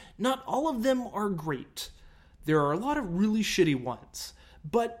course, not all of them are great. There are a lot of really shitty ones.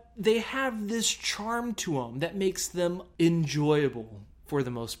 But they have this charm to them that makes them enjoyable for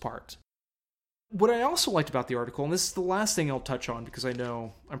the most part. What I also liked about the article, and this is the last thing I'll touch on because I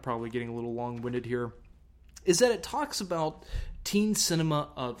know I'm probably getting a little long-winded here, is that it talks about teen cinema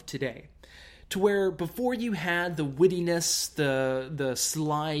of today. To where before you had the wittiness, the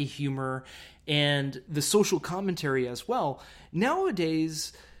sly humor, and the social commentary as well,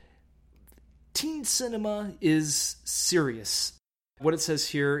 nowadays, teen cinema is serious. What it says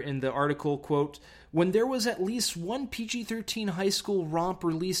here in the article, quote, when there was at least one PG-13 high school romp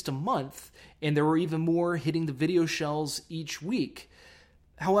released a month, and there were even more hitting the video shelves each week.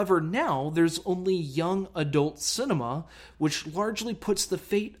 However, now there's only young adult cinema, which largely puts the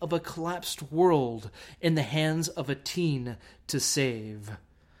fate of a collapsed world in the hands of a teen to save.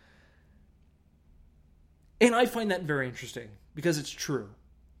 And I find that very interesting, because it's true.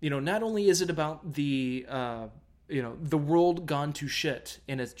 Not only is it about the world gone to shit,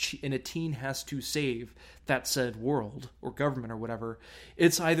 and a teen has to save that said world, or government, or whatever,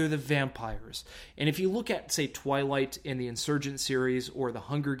 it's either the vampires. And if you look at, say, Twilight in the Insurgent series, or the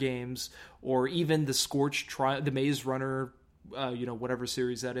Hunger Games, or even the Scorched, the Maze Runner, whatever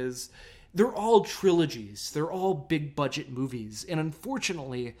series that is, they're all trilogies. They're all big-budget movies. And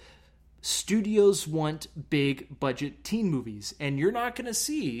unfortunately, studios want big-budget teen movies. And you're not going to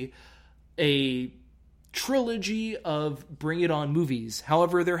see a trilogy of Bring It On movies.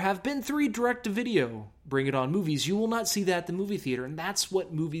 However, there have been 3 direct-to-video Bring It On movies. You will not see that at the movie theater, and that's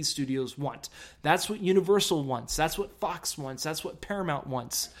what movie studios want. That's what Universal wants. That's what Fox wants. That's what Paramount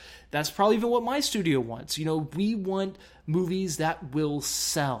wants. That's probably even what my studio wants. We want movies that will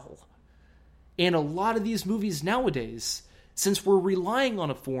sell. And a lot of these movies nowadays, since we're relying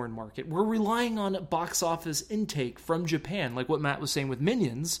on a foreign market, we're relying on box office intake from Japan, like what Matt was saying with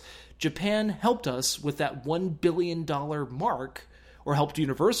Minions. Japan helped us with that $1 billion mark, or helped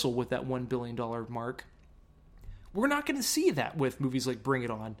Universal with that $1 billion mark. We're not going to see that with movies like Bring It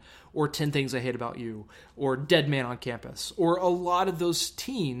On, or 10 Things I Hate About You, or Dead Man on Campus, or a lot of those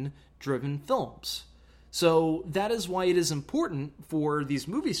teen-driven films. So that is why it is important for these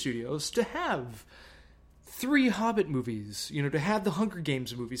movie studios to have 3 Hobbit movies, to have the Hunger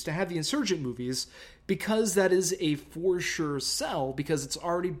Games movies, to have the Insurgent movies, because that is a for sure sell, because it's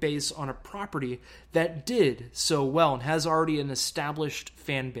already based on a property that did so well and has already an established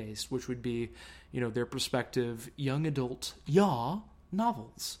fan base, which would be, their prospective young adult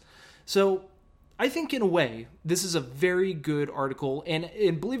novels. So I think in a way, this is a very good article, and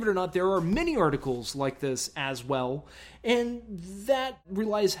believe it or not, there are many articles like this as well, and that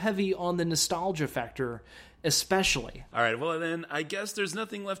relies heavy on the nostalgia factor, especially. All right, well then, I guess there's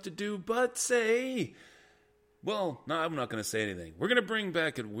nothing left to do but say... Well, no, I'm not going to say anything. We're going to bring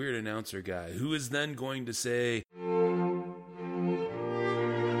back a weird announcer guy, who is then going to say...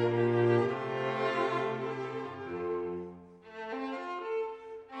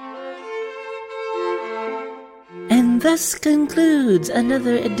 And thus concludes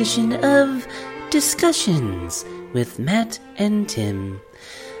another edition of Discussions with Matt and Tim.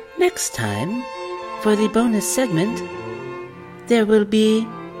 Next time, for the bonus segment, there will be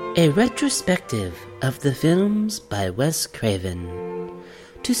a retrospective of the films by Wes Craven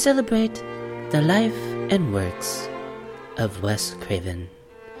to celebrate the life and works of Wes Craven.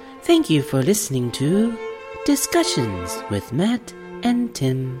 Thank you for listening to Discussions with Matt and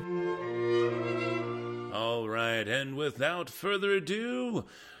Tim. All right, and without further ado,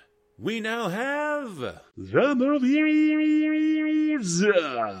 we now have... The Movies!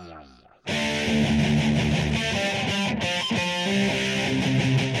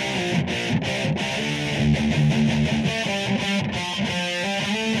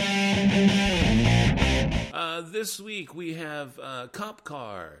 This week we have Cop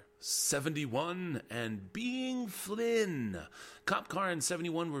Car 71 and Being Flynn. Cop Car and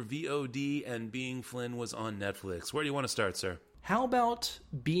 71 were VOD, and Being Flynn was on Netflix. Where do you want to start, sir? How about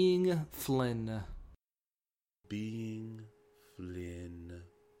Being Flynn? Being Flynn.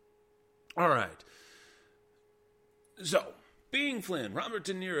 All right. So, Being Flynn, Robert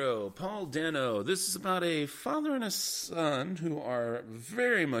De Niro, Paul Dano. This is about a father and a son who are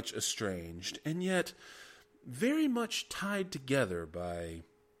very much estranged, and yet very much tied together by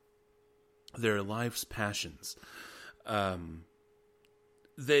their life's passions.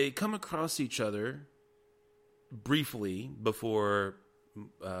 They come across each other briefly before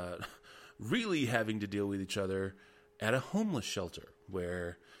really having to deal with each other at a homeless shelter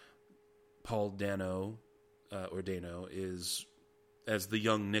where Paul Dano or Dano is, as the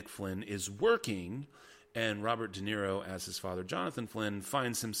young Nick Flynn, is working, and Robert De Niro, as his father Jonathan Flynn,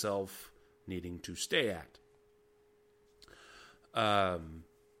 finds himself needing to stay at.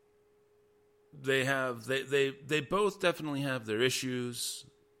 They both definitely have their issues.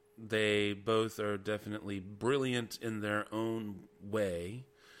 They both are definitely brilliant in their own way.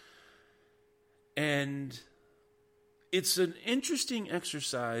 And it's an interesting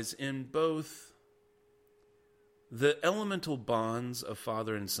exercise in both the elemental bonds of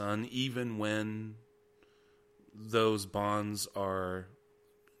father and son, even when those bonds are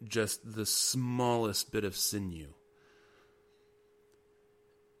just the smallest bit of sinew.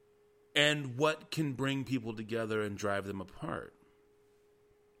 And what can bring people together and drive them apart.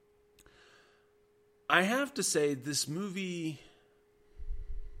 I have to say, this movie...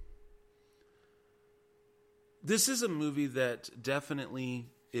 This is a movie that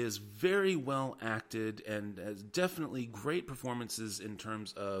definitely is very well acted and has definitely great performances in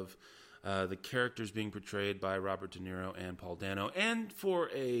terms of the characters being portrayed by Robert De Niro and Paul Dano, and for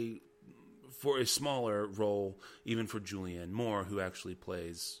a smaller role, even for Julianne Moore, who actually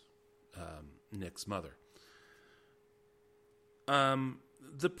plays Nick's mother.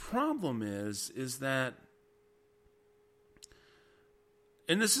 The problem is that,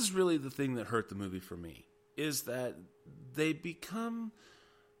 and this is really the thing that hurt the movie for me, is that they become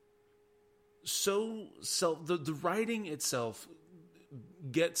so the writing itself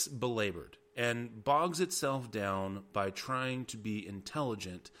gets belabored and bogs itself down by trying to be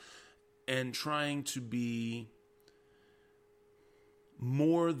intelligent and trying to be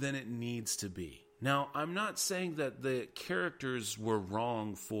more than it needs to be. Now, I'm not saying that the characters were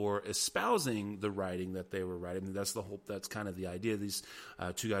wrong for espousing the writing that they were writing. That's kind of the idea. These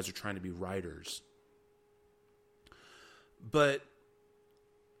two guys are trying to be writers. But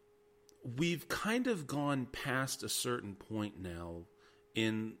we've kind of gone past a certain point now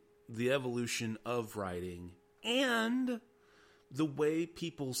in the evolution of writing and the way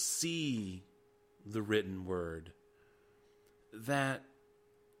people see the written word, that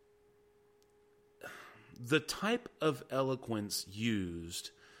the type of eloquence used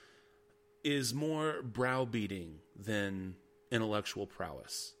is more browbeating than intellectual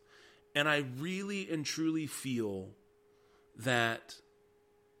prowess. And I really and truly feel that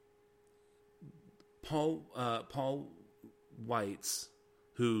Paul Weitz,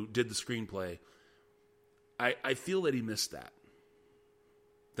 who did the screenplay, I feel that he missed that.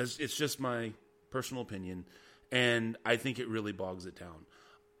 It's just my personal opinion, and I think it really bogs it down.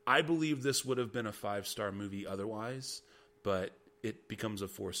 I believe this would have been a 5-star movie otherwise, but it becomes a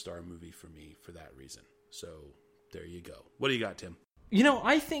 4-star movie for me for that reason. So there you go. What do you got, Tim?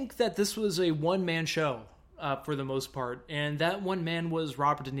 I think that this was a one-man show for the most part, and that one man was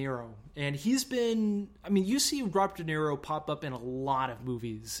Robert De Niro. And he's been, you see Robert De Niro pop up in a lot of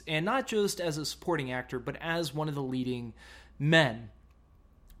movies, and not just as a supporting actor, but as one of the leading men.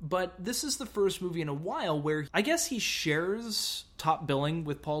 But this is the first movie in a while where I guess he shares top billing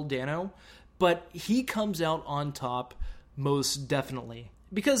with Paul Dano, but he comes out on top most definitely.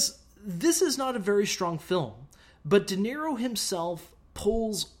 Because this is not a very strong film, but De Niro himself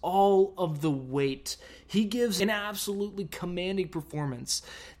pulls all of the weight. He gives an absolutely commanding performance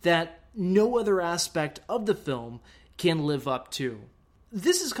that no other aspect of the film can live up to.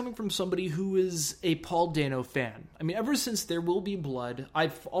 This is coming from somebody who is a Paul Dano fan. Ever since There Will Be Blood,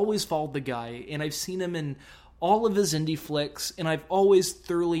 I've always followed the guy, and I've seen him in all of his indie flicks, and I've always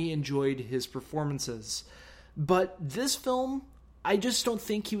thoroughly enjoyed his performances. But this film, I just don't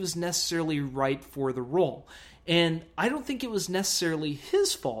think he was necessarily right for the role. And I don't think it was necessarily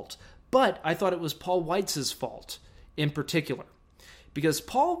his fault, but I thought it was Paul Weitz's fault in particular. Because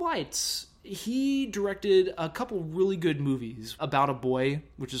Paul Weitz, he directed a couple really good movies. About a Boy,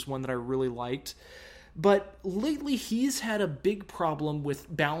 which is one that I really liked. But lately he's had a big problem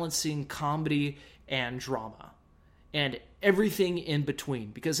with balancing comedy and drama. And everything in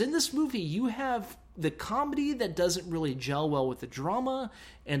between. Because in this movie you have the comedy that doesn't really gel well with the drama,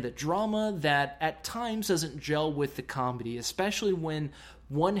 and the drama that at times doesn't gel with the comedy, especially when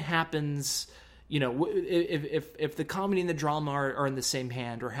one happens, if the comedy and the drama are in the same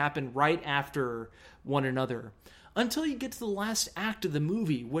hand or happen right after one another. Until you get to the last act of the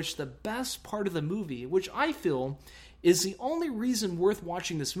movie, which the best part of the movie, which I feel is the only reason worth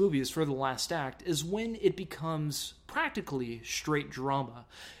watching this movie is for the last act, is when it becomes practically straight drama.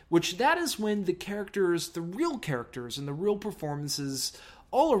 Which that is when the characters, the real characters and the real performances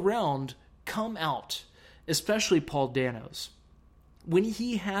all around come out. Especially Paul Dano's. When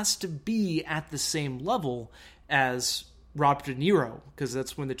he has to be at the same level as Robert De Niro, because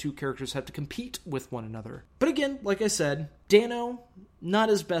that's when the two characters have to compete with one another. But again, like I said, Dano, not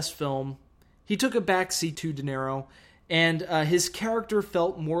his best film. He took a backseat to De Niro, and his character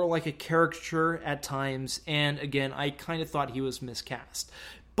felt more like a caricature at times, and again, I kind of thought he was miscast.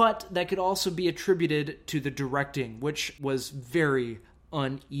 But that could also be attributed to the directing, which was very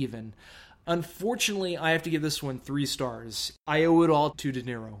uneven. Unfortunately, I have to give this one 3 stars. I owe it all to De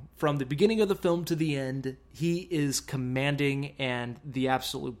Niro. From the beginning of the film to the end, he is commanding and the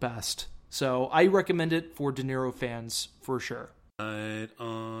absolute best. So I recommend it for De Niro fans, for sure. Right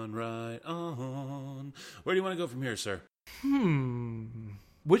on, right on. Where do you want to go from here, sir?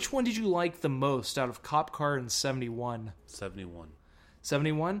 Which one did you like the most out of Cop Car and 71? 71.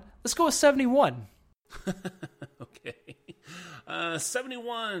 71? Let's go with 71. Okay.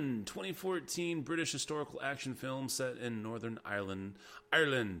 71, 2014 British historical action film set in Northern Ireland.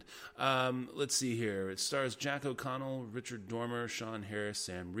 Let's see here. It stars Jack O'Connell, Richard Dormer, Sean Harris,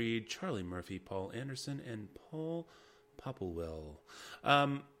 Sam Reed, Charlie Murphy, Paul Anderson, and Paul Popplewell.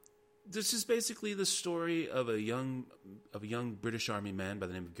 This is basically the story of a young British Army man by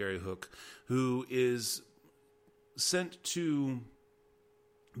the name of Gary Hook, who is sent to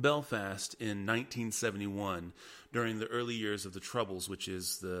Belfast in 1971 during the early years of the Troubles, which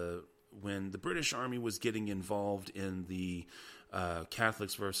is when the British Army was getting involved in the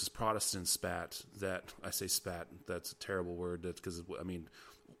Catholics versus Protestants spat. That I say spat, that's a terrible word. That's because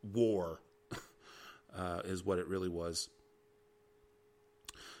war is what it really was.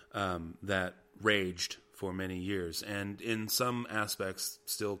 That raged for many years, and in some aspects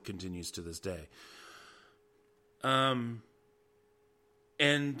still continues to this day.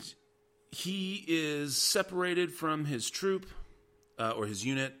 And he is separated from his troop, or his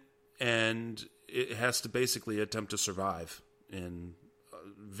unit, and it has to basically attempt to survive in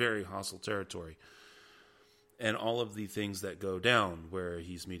very hostile territory. And all of the things that go down, where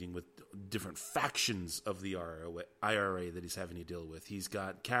he's meeting with different factions of the IRA that he's having to deal with. He's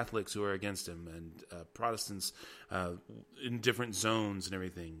got Catholics who are against him, and Protestants in different zones and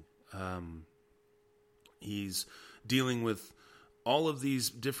everything. He's dealing with all of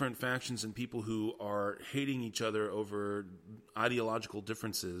these different factions and people who are hating each other over ideological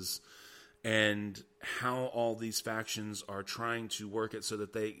differences, and how all these factions are trying to work it so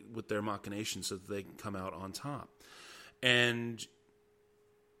that with their machinations, so that they can come out on top. And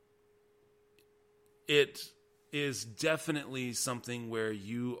it is definitely something where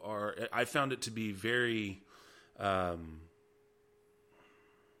I found it to be very,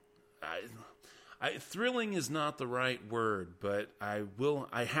 thrilling is not the right word, but I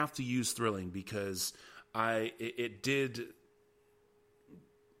have to use thrilling because it did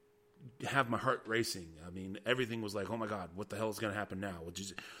have my heart racing. I mean, everything was like, oh my God, what the hell is going to happen now?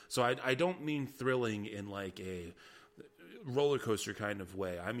 So I don't mean thrilling in like a roller coaster kind of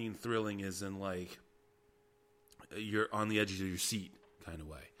way. I mean thrilling is in like you're on the edge of your seat kind of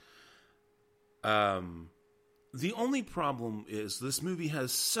way. The only problem is this movie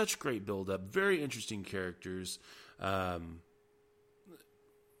has such great build-up, very interesting characters,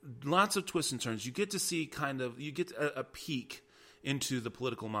 lots of twists and turns. You get to see you get a peek into the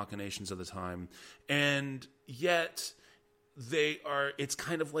political machinations of the time, and yet it's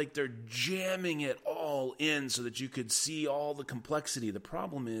kind of like they're jamming it all in so that you could see all the complexity. The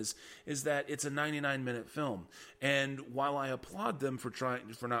problem is that it's a 99-minute film, and while I applaud them for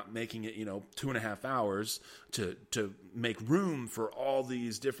not making it 2.5 hours to make room for all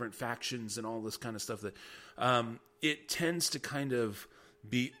these different factions and all this kind of stuff, that it tends to kind of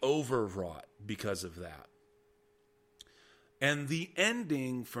be overwrought because of that. And the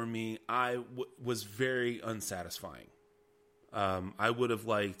ending for me, was very unsatisfying. I would have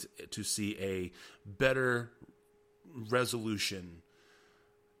liked to see a better resolution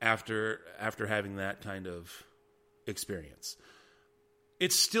after having that kind of experience.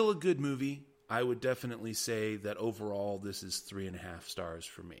 It's still a good movie. I would definitely say that overall this is 3.5 stars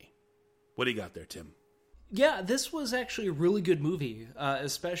for me. What do you got there, Tim? Yeah, this was actually a really good movie,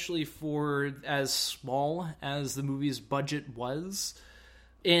 especially for as small as the movie's budget was.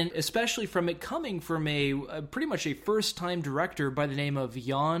 And especially from it coming from a pretty much a first-time director by the name of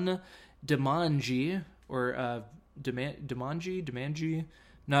Jan Demanji, or Demanji,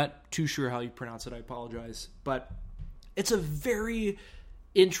 not too sure how you pronounce it, I apologize. But it's a very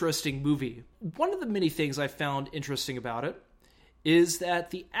interesting movie. One of the many things I found interesting about it is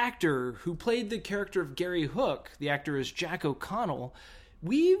that the actor who played the character of Gary Hook, the actor is Jack O'Connell.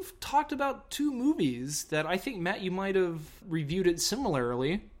 We've talked about 2 movies that I think, Matt, you might have reviewed it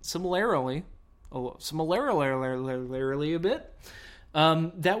similarly a bit.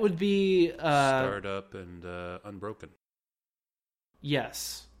 That would be Startup and Unbroken.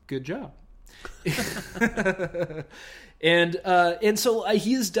 Yes. Good job. And so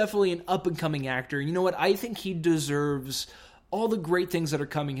he is definitely an up-and-coming actor. You know what? I think he deserves all the great things that are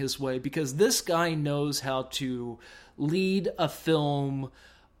coming his way, because this guy knows how to lead a film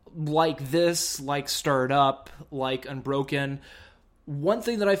like this, like Starred Up, like Unbroken. One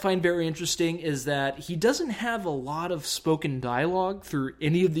thing that I find very interesting is that he doesn't have a lot of spoken dialogue through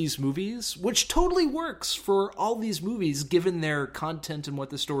any of these movies, which totally works for all these movies given their content and what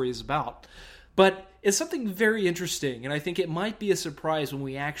the story is about. But it's something very interesting, and I think it might be a surprise when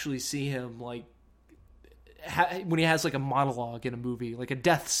we actually see him, like, when he has like a monologue in a movie, like a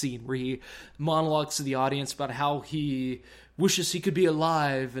death scene where he monologues to the audience about how he wishes he could be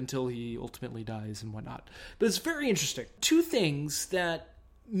alive until he ultimately dies and whatnot. But it's very interesting. Two things that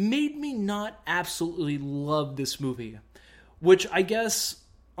made me not absolutely love this movie, which I guess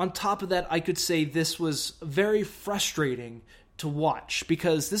on top of that, I could say this was very frustrating to watch,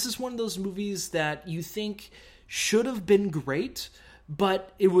 because this is one of those movies that you think should have been great,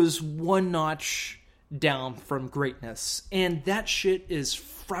 but it was one notch down from greatness. And that shit is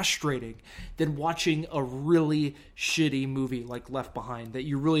frustrating than watching a really shitty movie like Left Behind that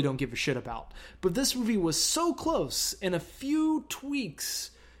you really don't give a shit about. But this movie was so close, and a few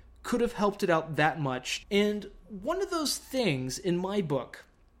tweaks could have helped it out that much. And one of those things in my book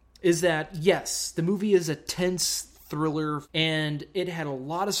is that, yes, the movie is a tense thriller, and it had a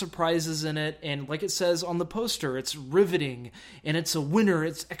lot of surprises in it, and like it says on the poster, it's riveting, and it's a winner,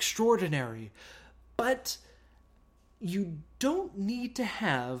 it's extraordinary. But you don't need to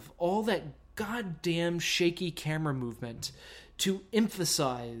have all that goddamn shaky camera movement to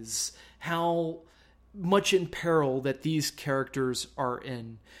emphasize how much in peril that these characters are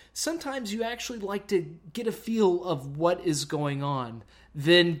in. Sometimes you actually like to get a feel of what is going on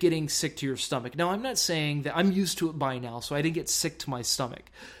than getting sick to your stomach. Now, I'm not saying that I'm used to it by now, so I didn't get sick to my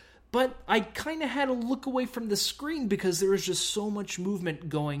stomach. But I kind of had to look away from the screen because there was just so much movement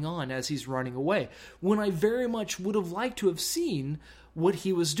going on as he's running away, when I very much would have liked to have seen what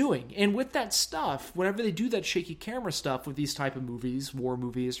he was doing. And with that stuff, whenever they do that shaky camera stuff with these type of movies, war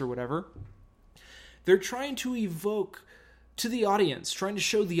movies or whatever, they're trying to evoke to the audience, trying to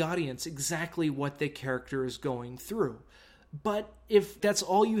show the audience exactly what the character is going through. But if that's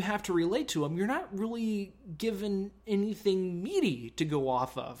all you have to relate to him, you're not really given anything meaty to go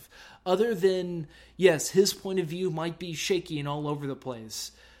off of. Other than, yes, his point of view might be shaky and all over the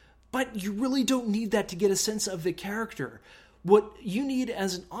place. But you really don't need that to get a sense of the character. What you need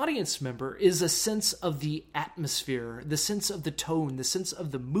as an audience member is a sense of the atmosphere, the sense of the tone, the sense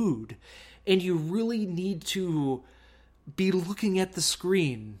of the mood. And you really need to be looking at the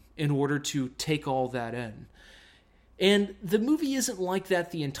screen in order to take all that in. And the movie isn't like that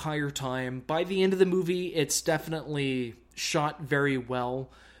the entire time. By the end of the movie, it's definitely shot very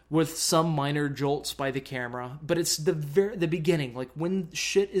well, with some minor jolts by the camera. But it's the beginning, like when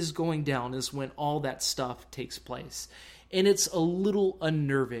shit is going down, is when all that stuff takes place. And it's a little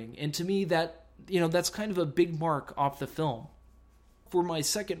unnerving. And to me, that, that's kind of a big mark off the film. For my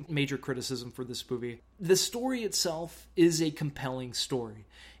second major criticism for this movie, the story itself is a compelling story.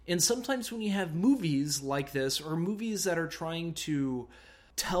 And sometimes when you have movies like this, or movies that are trying to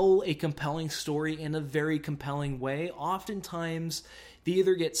tell a compelling story in a very compelling way, oftentimes they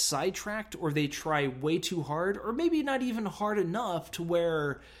either get sidetracked or they try way too hard, or maybe not even hard enough to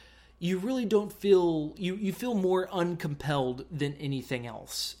where you really don't feel, you feel more uncompelled than anything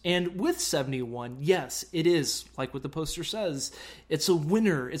else. And with 71, yes, it is, like what the poster says, it's a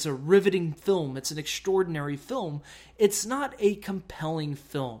winner, it's a riveting film, it's an extraordinary film. It's not a compelling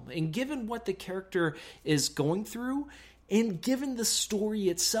film. And given what the character is going through, and given the story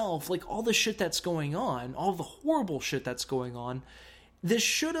itself, like all the shit that's going on, all the horrible shit that's going on, this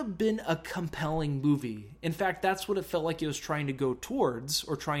should have been a compelling movie. In fact, that's what it felt like it was trying to go towards,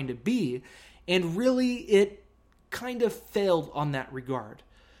 or trying to be, and really it kind of failed on that regard.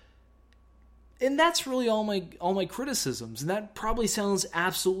 And that's really all my criticisms, and that probably sounds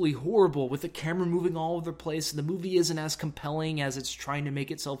absolutely horrible with the camera moving all over the place, and the movie isn't as compelling as it's trying to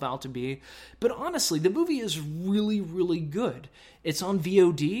make itself out to be. But honestly, the movie is really, really good. It's on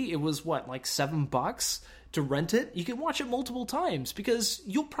VOD. It was, like $7? To rent it. You can watch it multiple times because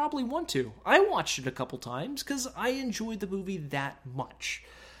you'll probably want to. I watched it a couple times because I enjoyed the movie that much.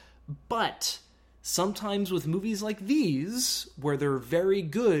 But sometimes with movies like these, where they're very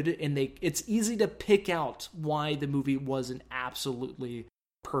good and it's easy to pick out why the movie wasn't absolutely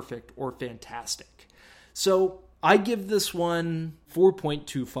perfect or fantastic. So I give this one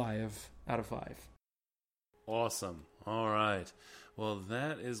 4.25 out of 5. Awesome. All right. Well,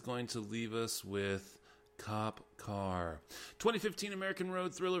 that is going to leave us with Cop Car. 2015 American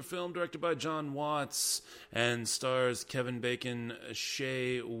road thriller film directed by John Watts and stars Kevin Bacon,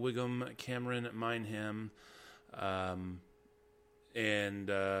 Shea Whigham, Cameron Mineham,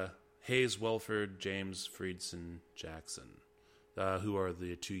 and Hayes Welford, James Friedson Jackson, who are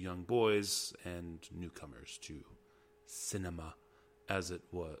the two young boys and newcomers to cinema, as it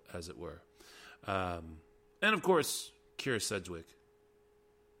were. And of course, Kira Sedgwick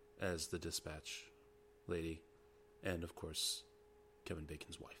as the dispatch lady, and of course, Kevin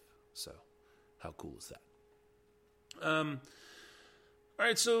Bacon's wife. So, how cool is that? All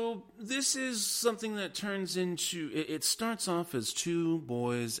right, so this is something that turns into... It starts off as two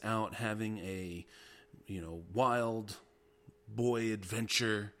boys out having a, wild boy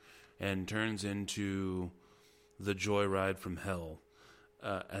adventure, and turns into the joyride from hell,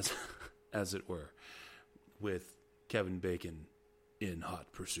 as it were, with Kevin Bacon in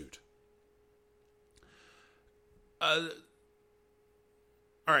hot pursuit. All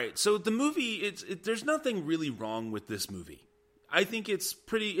right, so the movie, there's nothing really wrong with this movie. I think it's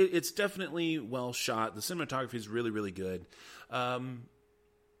definitely well shot. The cinematography is really, really good.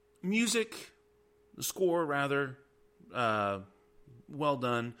 Music, the score rather, well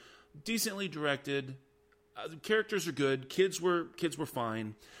done. Decently directed. The characters are good. Kids were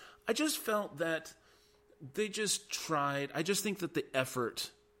fine. I just felt that they just tried. I just think that the effort,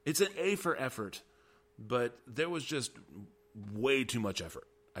 it's an A for effort, but there was just way too much effort.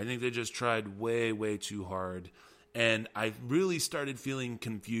 I think they just tried way, way too hard. And I really started feeling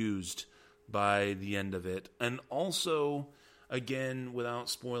confused by the end of it. And also, again, without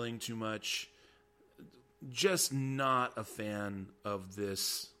spoiling too much, just not a fan of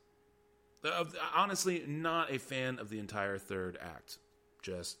this. Honestly, not a fan of the entire third act.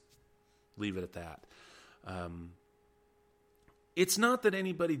 Just leave it at that. It's not that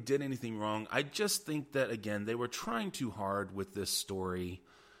anybody did anything wrong. I just think that, again, they were trying too hard with this story.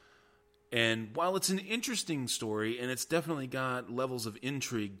 And while it's an interesting story, and it's definitely got levels of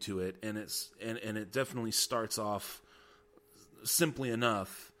intrigue to it, and it definitely starts off simply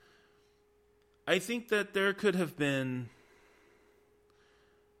enough, I think that there could have been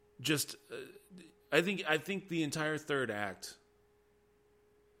just... I think the entire third act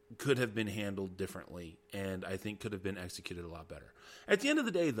could have been handled differently, and I think could have been executed a lot better. At the end of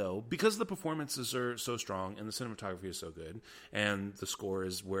the day, though, because the performances are so strong and the cinematography is so good and the score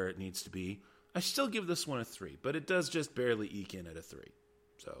is where it needs to be, I still give this one a 3, but it does just barely eke in at a 3.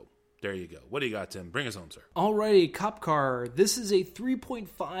 So there you go. What do you got, Tim? Bring us home, sir. Alrighty, Cop Car. This is a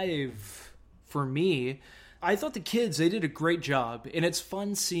 3.5 for me. I thought the kids, they did a great job, and it's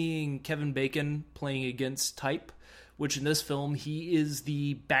fun seeing Kevin Bacon playing against type, which in this film, he is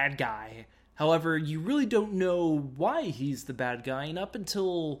the bad guy. However, you really don't know why he's the bad guy, and up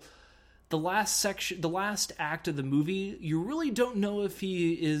until the last act of the movie, you really don't know if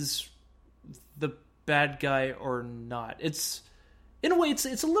he is the bad guy or not. It's, in a way,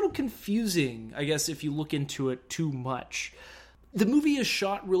 it's a little confusing, I guess, if you look into it too much. The movie is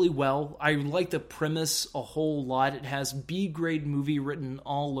shot really well. I like the premise a whole lot. It has B-grade movie written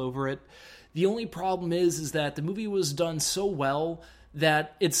all over it. The only problem is that the movie was done so well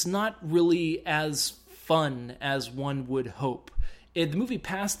that it's not really as fun as one would hope. The movie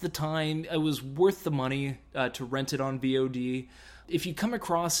passed the time. It was worth the money to rent it on VOD. If you come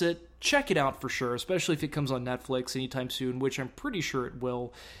across it, check it out for sure, especially if it comes on Netflix anytime soon, which I'm pretty sure it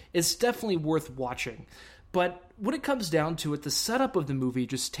will. It's definitely worth watching. But when it comes down to it, the setup of the movie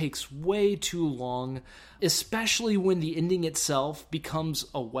just takes way too long, especially when the ending itself becomes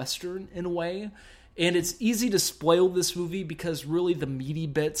a Western in a way. And it's easy to spoil this movie because really the meaty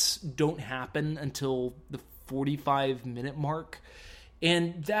bits don't happen until the 45-minute mark.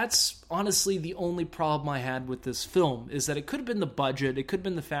 And that's honestly the only problem I had with this film, is that it could have been the budget. It could have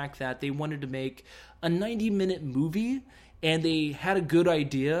been the fact that they wanted to make a 90-minute movie and they had a good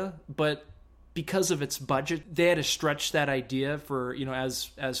idea, but because of its budget, they had to stretch that idea for,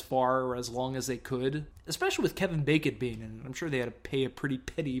 as far or as long as they could, especially with Kevin Bacon being in it. I'm sure they had to pay a pretty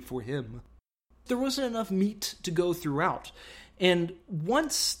penny for him. There wasn't enough meat to go throughout. And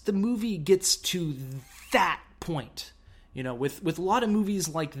once the movie gets to that point, with a lot of movies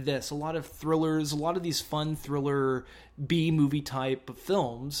like this, a lot of thrillers, a lot of these fun thriller B-movie type of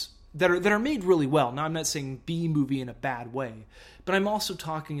films that are made really well. Now, I'm not saying B-movie in a bad way, but I'm also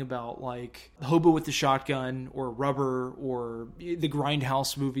talking about like Hobo with the Shotgun or Rubber or the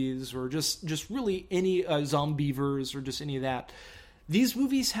Grindhouse movies or just really any Zombievers or just any of that. These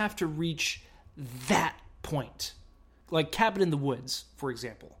movies have to reach that point. Like Cabin in the Woods, for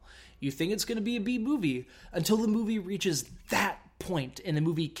example. You think it's going to be a B movie until the movie reaches that point and the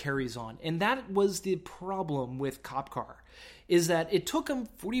movie carries on. And that was the problem with Cop Car, is that it took them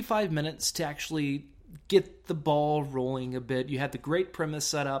 45 minutes to actually get the ball rolling a bit. You had the great premise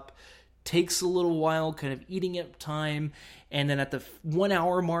set up, takes a little while, kind of eating up time, and then at the 1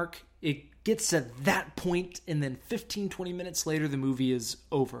 hour mark, it gets to that point, and then 15-20 minutes later, the movie is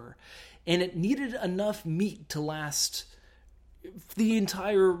over. And it needed enough meat to last the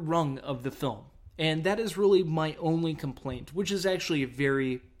entire rung of the film. And that is really my only complaint, which is actually a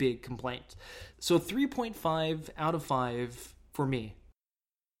very big complaint. So 3.5 out of 5 for me.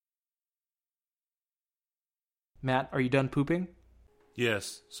 Matt, are you done pooping?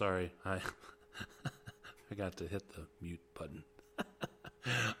 Yes, sorry. I forgot to hit the mute button.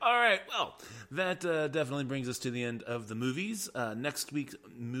 All right, well, that definitely brings us to the end of the movies. Next week's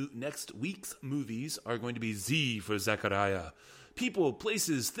movies are going to be Z for Zachariah, People,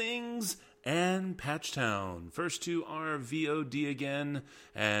 Places, Things, and Patchtown. First two are VOD again,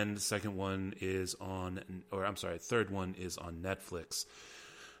 and the third one is on Netflix.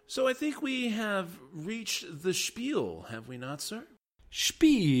 So I think we have reached the spiel, have we not, sir?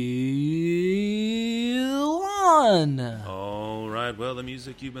 Spiel on! All right, well, the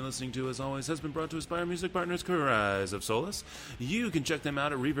music you've been listening to, as always, has been brought to us by our music partners, Cries of Solace. You can check them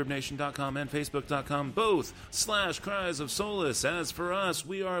out at ReverbNation.com and Facebook.com, both /Cries of Solace. As for us,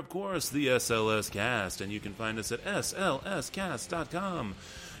 we are, of course, the SLS Cast, and you can find us at slscast.com.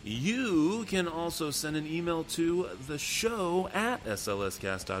 You can also send an email to the show at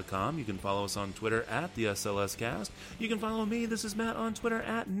slscast.com. You can follow us on Twitter at the SLScast. You can follow me, this is Matt, on Twitter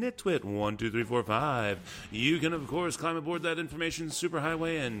at nitwit12345. You can, of course, climb aboard that information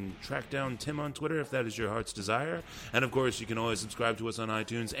superhighway and track down Tim on Twitter if that is your heart's desire. And, of course, you can always subscribe to us on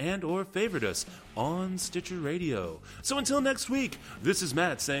iTunes and or favorite us on Stitcher Radio. So until next week, this is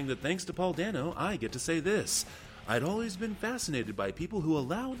Matt saying that thanks to Paul Dano, I get to say this. I'd always been fascinated by people who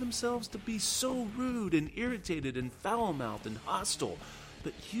allow themselves to be so rude and irritated and foul-mouthed and hostile,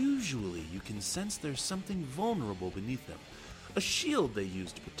 but usually you can sense there's something vulnerable beneath them, a shield they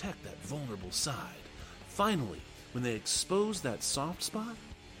use to protect that vulnerable side. Finally, when they expose that soft spot,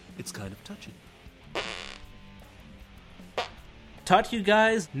 it's kind of touching. Talk to you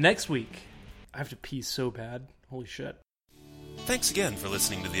guys next week. I have to pee so bad. Holy shit. Thanks again for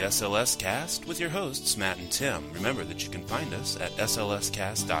listening to the SLS Cast with your hosts, Matt and Tim. Remember that you can find us at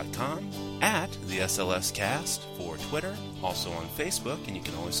slscast.com, at the SLS Cast for Twitter, also on Facebook, and you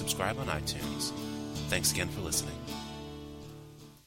can always subscribe on iTunes. Thanks again for listening.